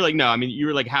 yeah. I mean, you're like, no. I mean, you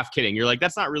were like half kidding. You're like,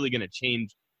 that's not really gonna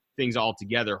change things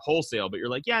altogether wholesale. But you're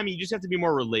like, yeah, I mean, you just have to be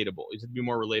more relatable. You just have to be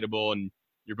more relatable, and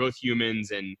you're both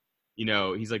humans. And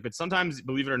he's like, but sometimes,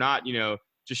 believe it or not,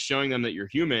 just showing them that you're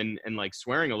human and like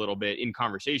swearing a little bit in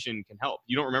conversation can help.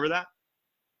 You don't remember that?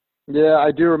 Yeah,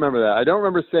 I do remember that. I don't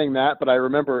remember saying that, but I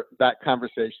remember that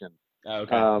conversation. Oh,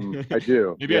 okay. I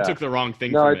do. Maybe I took the wrong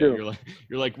thing from it. I do.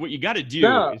 You're like, what you got to do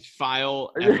is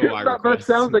file FOI requests.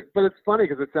 But it's funny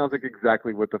because it sounds like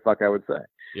exactly what the fuck I would say.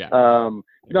 Yeah.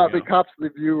 The cops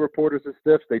view reporters as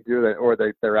stiffs. They do that, or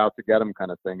they're out to get them,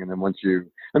 kind of thing. And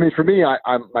then for me,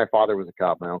 my father was a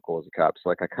cop, my uncle was a cop, so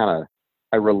like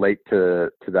I relate to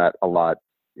that a lot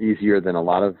easier than a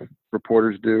lot of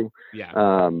reporters do.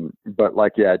 Yeah. But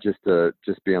like, yeah, just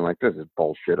being like, this is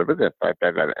bullshit over this, and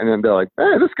then they're like,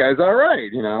 hey, this guy's all right,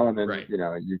 and then right.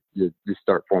 you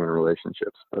start forming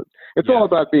relationships. But it's all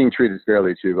about being treated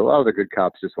fairly too. But a lot of the good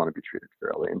cops just want to be treated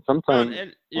fairly, and sometimes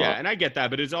and I get that,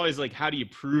 but it's always like, how do you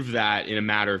prove that in a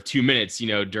matter of 2 minutes?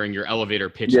 During your elevator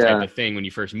pitch type of thing when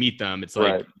you first meet them, it's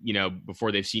like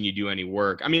before they've seen you do any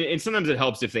work. I mean, and sometimes it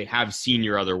helps if they have seen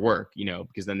your other work,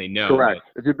 because then they know. Correct.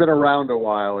 If you've been around a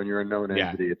while and you're a known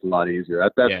entity, it's a lot easier.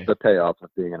 That's the payoff of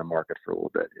being in a market for a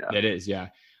little bit. Yeah, it is. Yeah.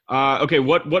 Okay.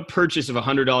 What purchase of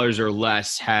 $100 or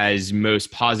less has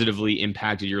most positively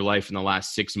impacted your life in the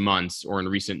last 6 months or in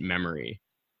recent memory?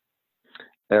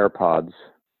 AirPods.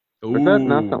 But that's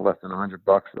not less than $100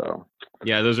 though.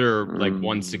 Yeah, those are like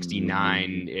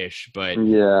 169 ish, but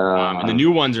and the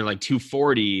new ones are like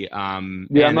 240. I'm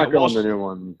not going the new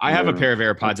ones. I have a pair of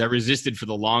AirPods. I resisted for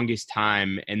the longest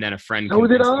time, and then a friend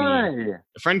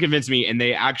convinced me, and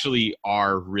they actually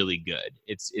are really good.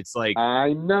 It's like,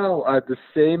 I know the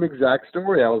same exact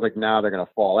story. I was like, now they're gonna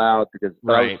fall out because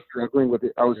I was struggling with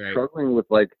it. I was struggling with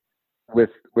like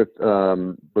with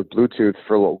Bluetooth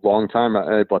for a long time.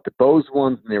 I bought the Bose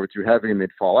ones, and they were too heavy and they'd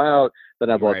fall out. Then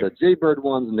I bought the Jaybird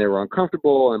ones, and they were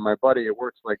uncomfortable. And my buddy at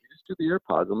work's like, you just do the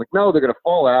AirPods. I'm like, no, they're gonna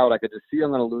fall out. I could just see I'm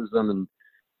gonna lose them, and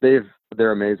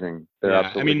they're amazing. They're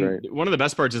absolutely great. One of the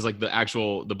best parts is like the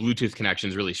Bluetooth connection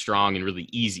is really strong and really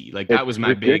easy. Like that was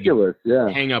my big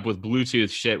hang up with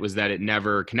Bluetooth shit, was that it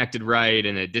never connected right,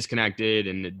 and it disconnected,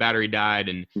 and the battery died,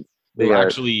 and they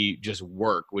actually just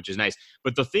work, which is nice.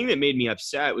 But the thing that made me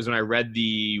upset was when I read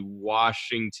the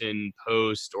Washington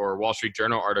Post or Wall Street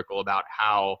Journal article about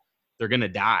how they're going to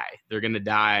die. They're going to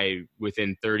die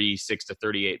within 36 to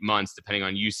 38 months, depending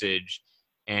on usage.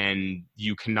 And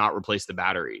you cannot replace the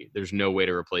battery. There's no way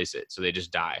to replace it. So they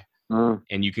just die.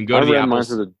 And you can go to the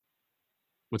Apple.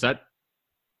 What's that?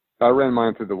 I ran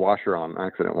mine through the washer on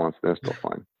accident once. They're still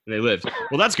fine. And they lived.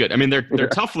 Well, that's good. I mean, they're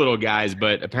tough little guys,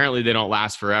 but apparently they don't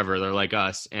last forever. They're like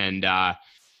us. And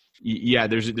yeah,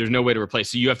 there's no way to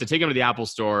replace. So you have to take them to the Apple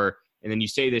store, and then you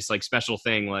say this like special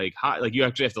thing, like you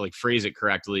actually have to like phrase it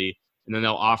correctly, and then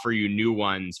they'll offer you new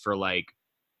ones for like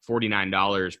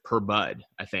 $49 per bud,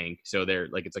 I think. So they're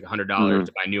like, it's like $100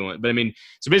 to buy new one. But I mean,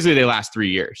 so basically they last 3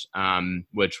 years,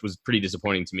 which was pretty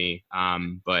disappointing to me.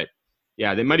 But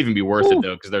yeah, they might even be worth it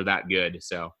though, because they're that good.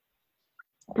 So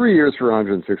 3 years for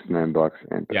 $169.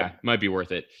 Yeah, might be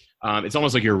worth it. It's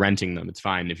almost like you're renting them. It's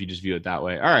fine if you just view it that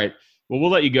way. All right. Well, we'll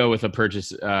let you go with a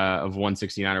purchase of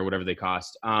 $169 or whatever they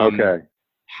cost. Okay.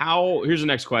 Here's the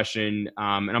next question.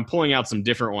 And I'm pulling out some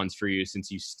different ones for you since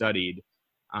you studied.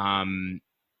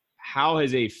 How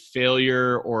has a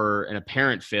failure or an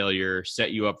apparent failure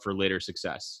set you up for later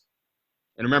success?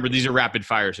 And remember, these are rapid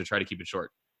fire, so try to keep it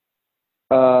short.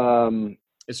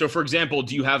 So, for example,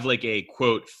 do you have like a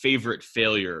quote favorite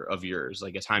failure of yours,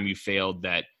 like a time you failed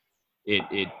that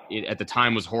it at the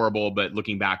time was horrible, but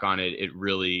looking back on it, it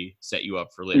really set you up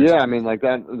for later? Yeah, success? I mean, like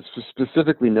that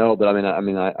specifically, no, but I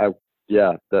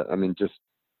mean, just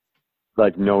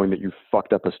like knowing that you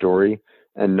fucked up a story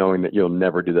and knowing that you'll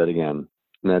never do that again.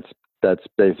 And that's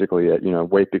basically it. You know,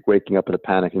 waking up in a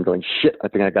panic and going, shit, I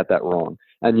think I got that wrong,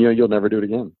 and you'll never do it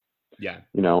again. Yeah.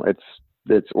 You know, it's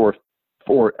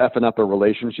or effing up a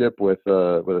relationship with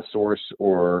a source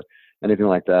or anything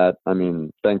like that. I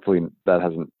mean, thankfully that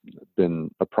hasn't been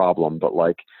a problem, but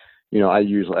like, you know,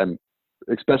 I'm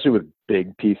especially with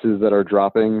big pieces that are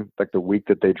dropping, like the week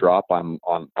that they drop, I'm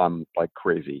like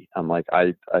crazy. I'm like,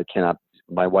 I cannot,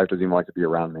 my wife doesn't even like to be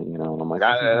around me, you know, and I'm like,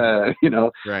 you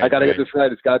know, right, I got to get this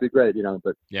right. It's gotta be great, you know,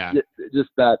 but yeah, just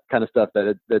that kind of stuff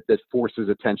that forces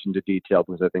attention to detail,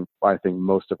 because I think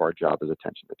most of our job is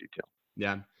attention to detail.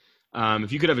 Yeah.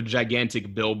 If you could have a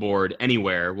gigantic billboard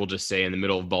anywhere, we'll just say in the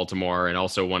middle of Baltimore and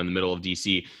also one in the middle of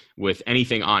DC with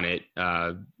anything on it,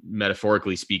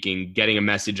 metaphorically speaking, getting a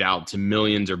message out to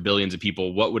millions or billions of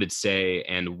people, what would it say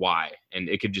and why? And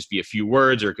it could just be a few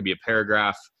words, or it could be a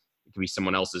paragraph. It could be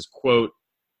someone else's quote,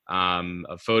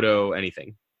 a photo,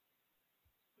 anything.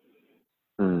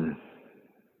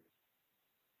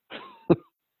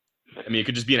 I mean, it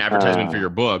could just be an advertisement for your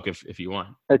book if you want.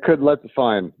 It could.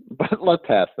 Fine, but let's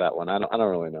pass that one. I don't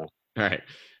really know. All right.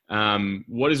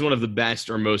 What is one of the best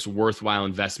or most worthwhile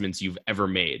investments you've ever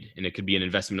made? And it could be an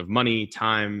investment of money,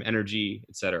 time, energy,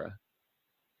 etc.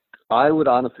 I would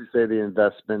honestly say the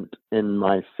investment in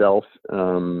myself,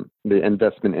 the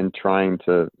investment in trying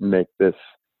to make this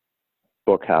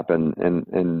book happen,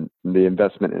 and the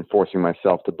investment in forcing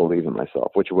myself to believe in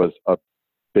myself, which was a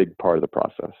big part of the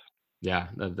process. Yeah,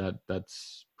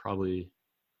 that's probably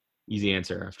easy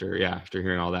answer after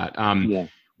hearing all that. Yeah.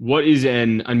 What is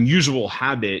an unusual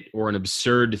habit or an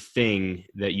absurd thing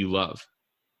that you love?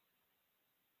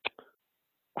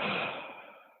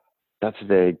 That's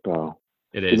vague, Bo.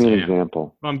 It is. Give me an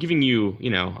example. Well, I'm giving you,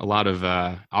 a lot of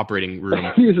operating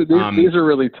room. these are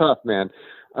really tough, man.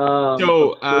 Like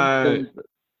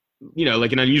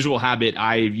an unusual habit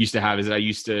I used to have is that I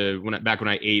used to, when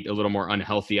I ate a little more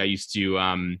unhealthy, I used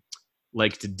to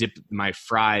like to dip my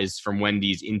fries from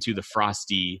Wendy's into the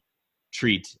Frosty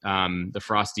treat, the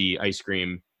Frosty ice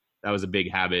cream. That was a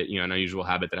big habit, an unusual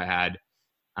habit that I had.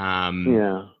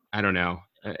 Yeah. I don't know.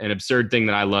 An absurd thing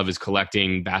that I love is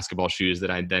collecting basketball shoes that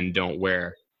I then don't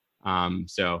wear.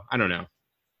 So I don't know.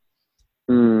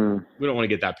 We don't want to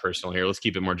get that personal here. Let's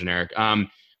keep it more generic. All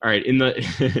right. In the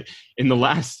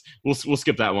last, we'll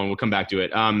skip that one. We'll come back to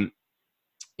it.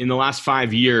 In the last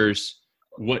 5 years,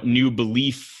 what new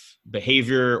belief,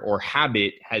 behavior, or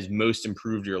habit has most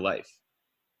improved your life?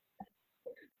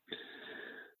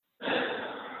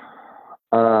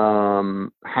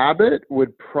 Habit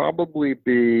would probably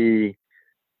be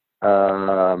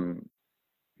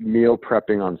meal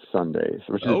prepping on Sundays,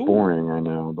 which is boring, I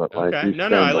know, but like okay. No,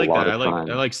 I like that. I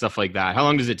like stuff like that. How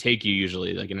long does it take you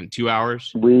usually? Like in 2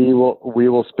 hours? We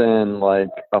will spend like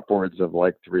upwards of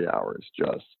like 3 hours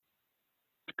just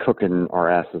cooking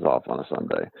our asses off on a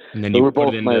Sunday. And then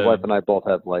my wife and I both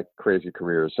have like crazy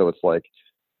careers, so it's like,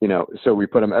 so we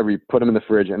put them in the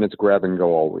fridge, and it's grab and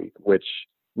go all week, which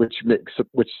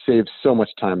saves so much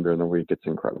time during the week. It's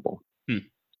incredible.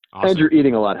 Awesome. And you're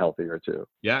eating a lot healthier too.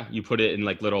 Yeah, you put it in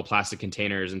like little plastic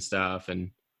containers and stuff,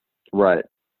 and right.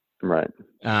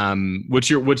 What's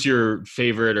your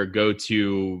favorite or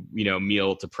go-to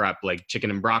meal to prep? Like chicken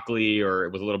and broccoli, or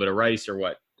with a little bit of rice, or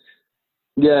what?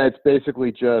 Yeah, it's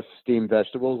basically just steamed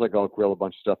vegetables. Like I'll grill a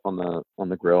bunch of stuff on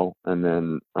the grill, and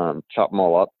then chop them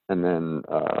all up, and then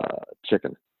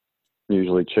chicken,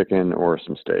 usually chicken or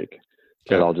some steak. Okay.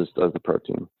 That I'll just as the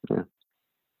protein. Yeah.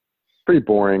 pretty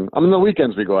boring. I mean, the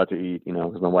weekends we go out to eat,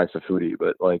 because my wife's a foodie,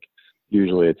 but like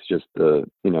usually it's just 4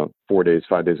 days,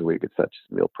 5 days a week. It's that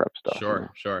just meal prep stuff.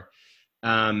 Sure.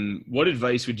 What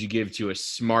advice would you give to a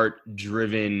smart,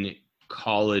 driven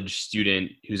college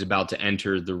student who's about to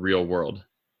enter the real world?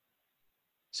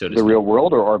 So to the speak? Real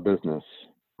world or our business?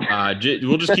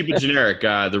 We'll just keep it generic.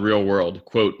 The real world,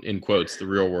 quote in quotes, the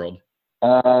real world.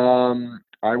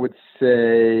 I would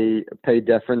say pay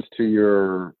deference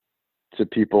to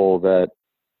people that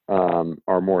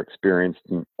are more experienced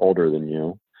and older than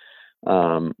you.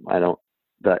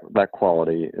 That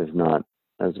quality is not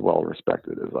as well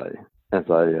respected as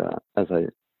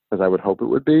I would hope it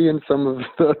would be in some of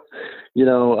the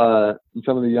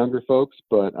some of the younger folks,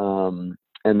 but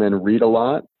and then read a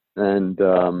lot and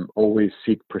always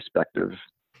seek perspective,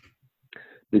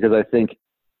 because I think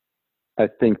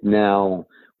now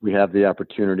we have the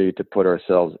opportunity to put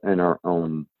ourselves in our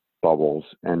own bubbles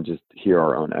and just hear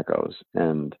our own echoes.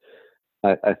 And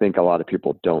I think a lot of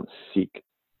people don't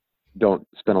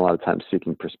spend a lot of time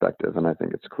seeking perspective. And I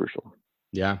think it's crucial.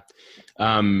 Yeah.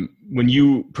 When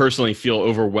you personally feel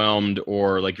overwhelmed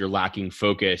or like you're lacking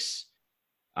focus,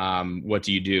 what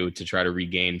do you do to try to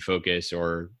regain focus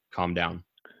or calm down?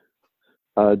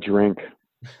 Drink.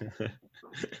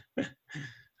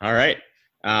 All right.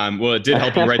 Well, it did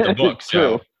help you write the book.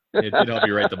 So it did help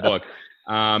you write the book.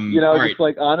 Just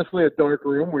like honestly, a dark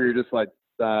room where you're just like,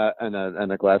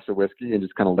 and a glass of whiskey and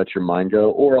just kind of let your mind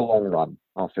go, or a long run.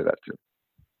 I'll say that too.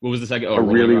 What was the second? A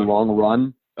really long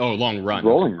run. Oh, long run.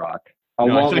 Rolling Rock. A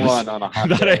long run on a hot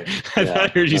day. I thought I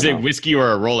heard you say whiskey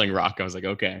or a Rolling Rock. I was like,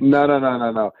 okay.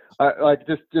 No. Like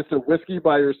just a whiskey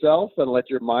by yourself and let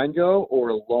your mind go, or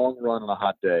a long run on a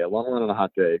hot day. A long run on a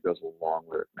hot day goes a long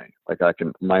way with me. Like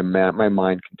my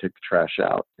mind can take the trash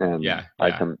out, and I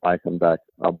come back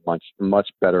a much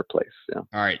better place. Yeah.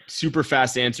 All right. Super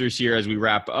fast answers here as we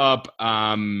wrap up.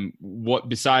 What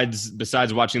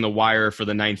besides watching The Wire for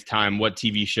the 9th time, what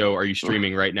TV show are you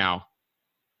streaming right now?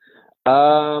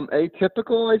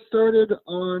 Atypical. I started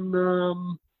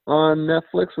on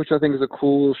Netflix, which I think is a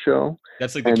cool show.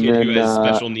 That's like the kid who has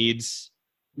special needs.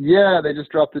 Yeah, they just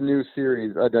dropped a new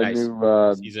series, nice.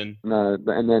 New season.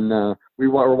 And then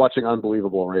we're watching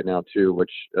Unbelievable right now too, which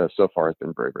so far has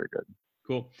been very, very good.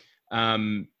 Cool.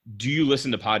 Do you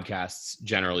listen to podcasts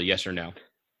generally? Yes or no?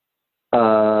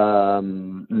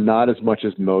 Not as much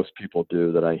as most people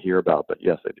do that I hear about, but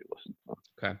yes, I do listen to them.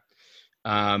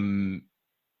 Okay.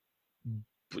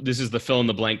 This is the fill in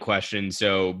the blank question.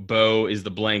 So Bo is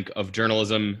the blank of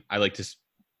journalism. I like to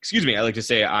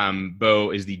say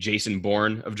Bo is the Jason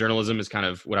Bourne of journalism, is kind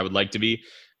of what I would like to be,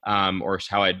 or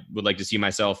how I would like to see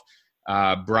myself.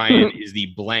 Brian is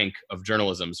the blank of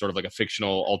journalism, sort of like a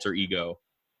fictional alter ego.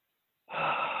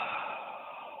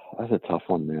 That's a tough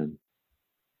one, man.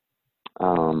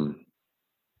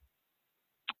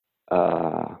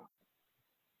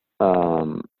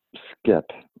 Skip.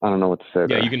 I don't know what to say.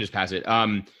 Yeah, you can just pass it.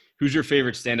 Who's your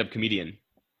favorite stand-up comedian?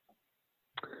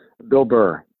 Bill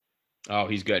Burr. Oh,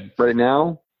 he's good. Right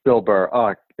now, Bill Burr.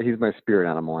 Oh, he's my spirit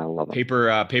animal. I love him.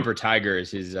 Paper Tiger is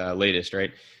his latest,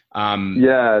 right?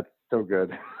 Yeah, it's so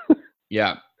good.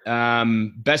 Yeah.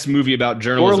 Best movie about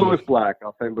journalism. Or Louis Black.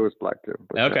 I'll say Louis Black too.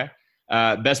 Okay.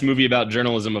 Best movie about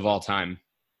journalism of all time.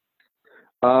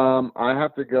 I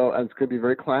have to go, and it's going to be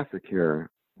very classic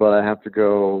here, but I'm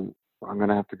going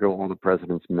to have to go All the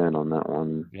President's Men on that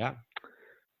one. Yeah.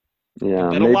 Yeah.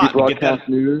 Maybe Broadcast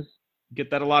News.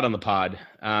 Get that a lot on the pod.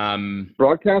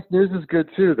 Broadcast News is good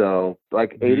too, though.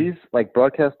 Like 80s, like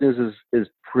Broadcast News is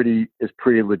pretty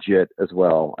legit as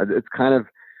well. It's kind of,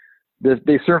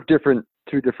 they serve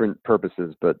two different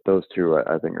purposes, but those two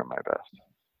I think are my best.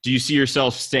 Do you see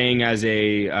yourself staying as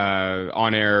a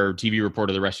on-air TV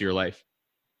reporter the rest of your life?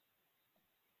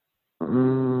 I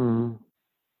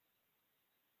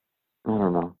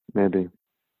don't know. Maybe.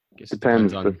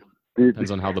 Depends on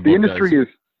how the book the industry does.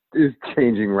 is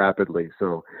changing rapidly,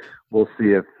 so we'll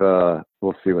see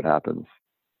what happens.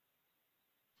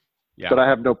 Yeah. But I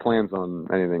have no plans on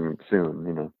anything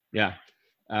soon. Yeah.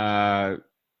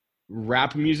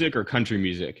 Rap music or country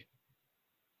music?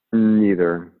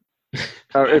 Neither. If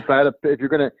you're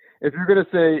gonna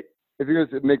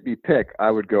make me pick,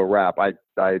 I would go rap. I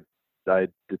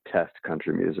detest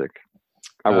country music.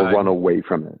 I will run away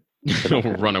from it.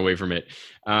 Run away from it.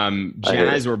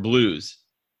 Jazz or blues?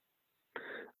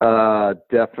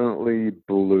 Definitely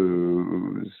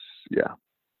blues. Yeah.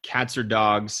 Cats or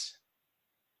dogs?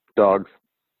 Dogs.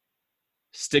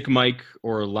 Stick mic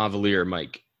or lavalier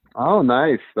mic? Oh,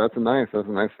 nice. That's a nice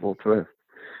little twist.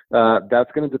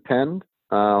 That's going to depend,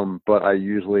 but I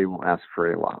usually will ask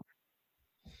for a lot.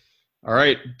 All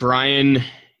right, Brian,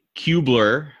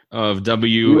 Kubler of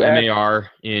WMAR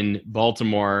in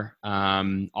Baltimore,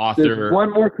 author. There's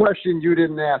one more question you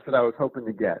didn't ask that I was hoping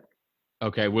to get.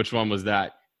 Okay, which one was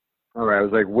that? All right, I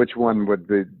was like, which one would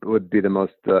be the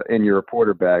most in your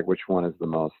reporter bag? Which one is the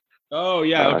most? Oh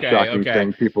yeah, okay.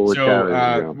 Thing people would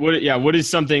carry, what is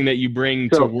something that you bring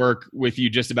to work with you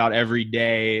just about every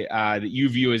day that you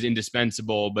view as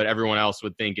indispensable, but everyone else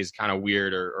would think is kind of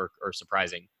weird or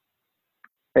surprising?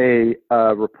 A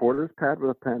reporter's pad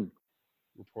with a pen.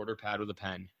 Reporter pad with a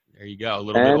pen. There you go. A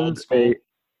little bit old school.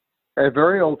 A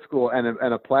very old school, and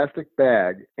a plastic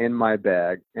bag in my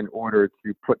bag in order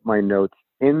to put my notes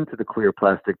into the clear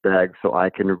plastic bag so I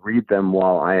can read them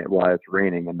while it's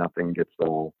raining and nothing gets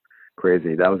all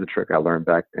crazy. That was a trick I learned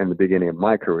back in the beginning of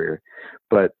my career.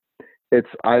 But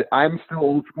I'm still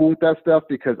old school with that stuff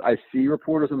because I see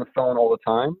reporters on the phone all the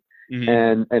time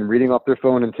and reading off their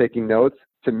phone and taking notes.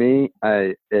 To me,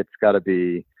 it's got to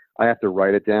be, I have to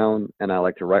write it down, and I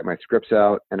like to write my scripts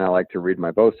out, and I like to read my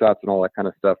BOSATs and all that kind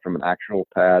of stuff from an actual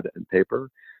pad and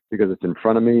paper because it's in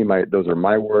front of me. Those are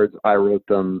my words. I wrote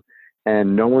them.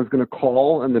 And no one's going to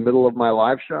call in the middle of my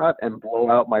live shot and blow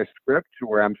out my script to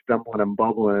where I'm stumbling and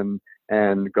bubbling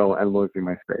and losing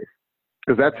my space.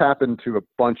 Because that's happened to a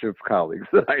bunch of colleagues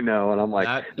that I know. And I'm like,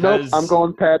 I'm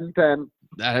going pad and pen.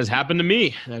 That has happened to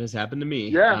me.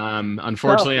 Yeah.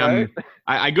 Unfortunately,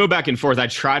 I go back and forth. I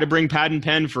try to bring pad and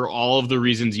pen for all of the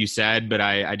reasons you said, but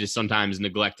I just sometimes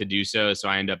neglect to do so. So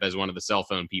I end up as one of the cell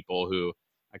phone people who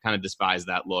I kind of despise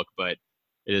that look, but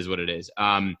it is what it is.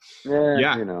 Well,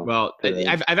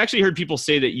 I've actually heard people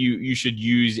say that you should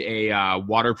use a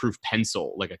waterproof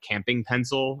pencil, like a camping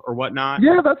pencil or whatnot.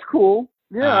 Yeah, that's cool.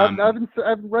 Yeah, I've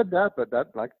read that, but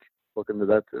I'd like to look into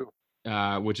that too.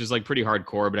 Which is like pretty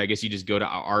hardcore, but I guess you just go to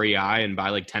REI and buy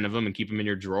like 10 of them and keep them in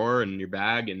your drawer and your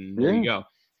bag, and there you go.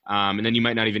 And then you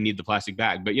might not even need the plastic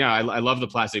bag. But yeah, I love the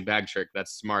plastic bag trick.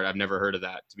 That's smart. I've never heard of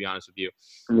that, to be honest with you.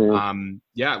 Well,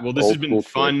 this has been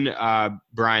fun,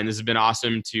 Brian. This has been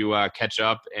awesome to catch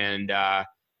up and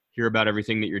hear about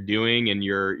everything that you're doing and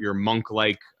your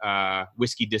monk-like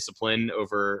whiskey discipline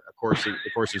over the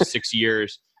course of 6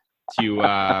 years to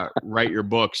write your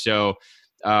book. So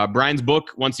Brian's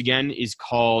book, once again, is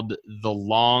called The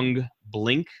Long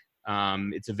Blink.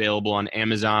 It's available on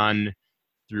Amazon,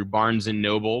 through Barnes &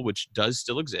 Noble, which does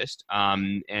still exist,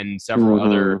 and several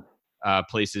other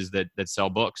places that sell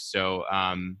books. So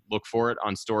look for it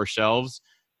on store shelves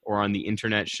or on the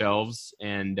internet shelves,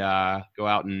 and go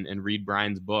out and read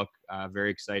Brian's book. Very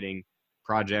exciting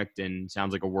project, and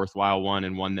sounds like a worthwhile one,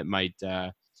 and one that might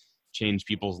change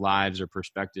people's lives or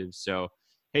perspectives. So,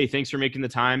 hey, thanks for making the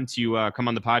time to come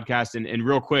on the podcast. And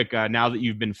real quick, now that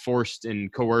you've been forced and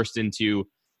coerced into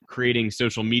creating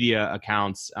social media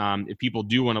accounts, if people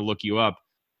do want to look you up,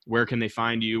 where can they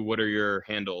find you? What are your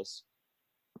handles?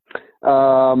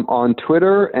 On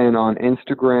Twitter and on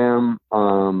Instagram,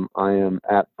 I am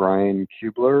at Brian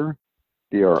Kubler,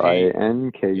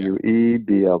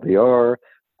 BrianKueBLBR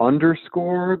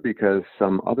 _ because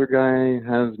some other guy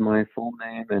has my full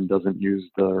name and doesn't use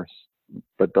the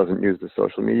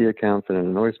social media accounts, and it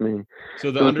annoys me.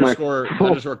 So the underscore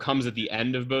comes at the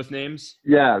end of both names?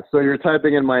 Yeah, so you're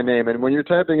typing in my name, and when you're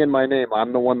typing in my name,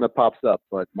 I'm the one that pops up,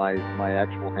 but my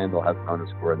actual handle has an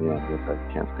underscore in the end, which I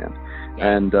can't stand.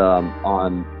 Yeah. And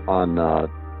on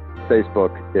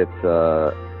Facebook, it's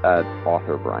at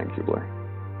author Brian Kubler.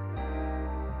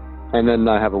 And then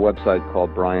I have a website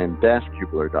called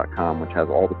brian-kubler.com, which has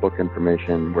all the book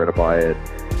information, where to buy it,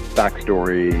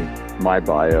 backstory, my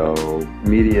bio,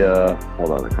 media, all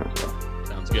that other kind of stuff.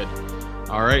 Sounds good.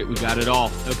 All right, we got it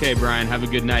all. Okay, Brian, have a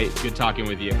good night. Good talking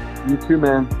with you. You too,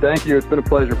 man. Thank you. It's been a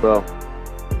pleasure, Bo.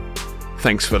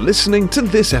 Thanks for listening to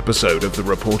this episode of the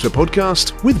Reporter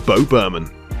Podcast with Bo Berman.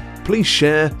 Please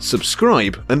share,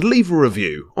 subscribe, and leave a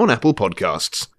review on Apple Podcasts.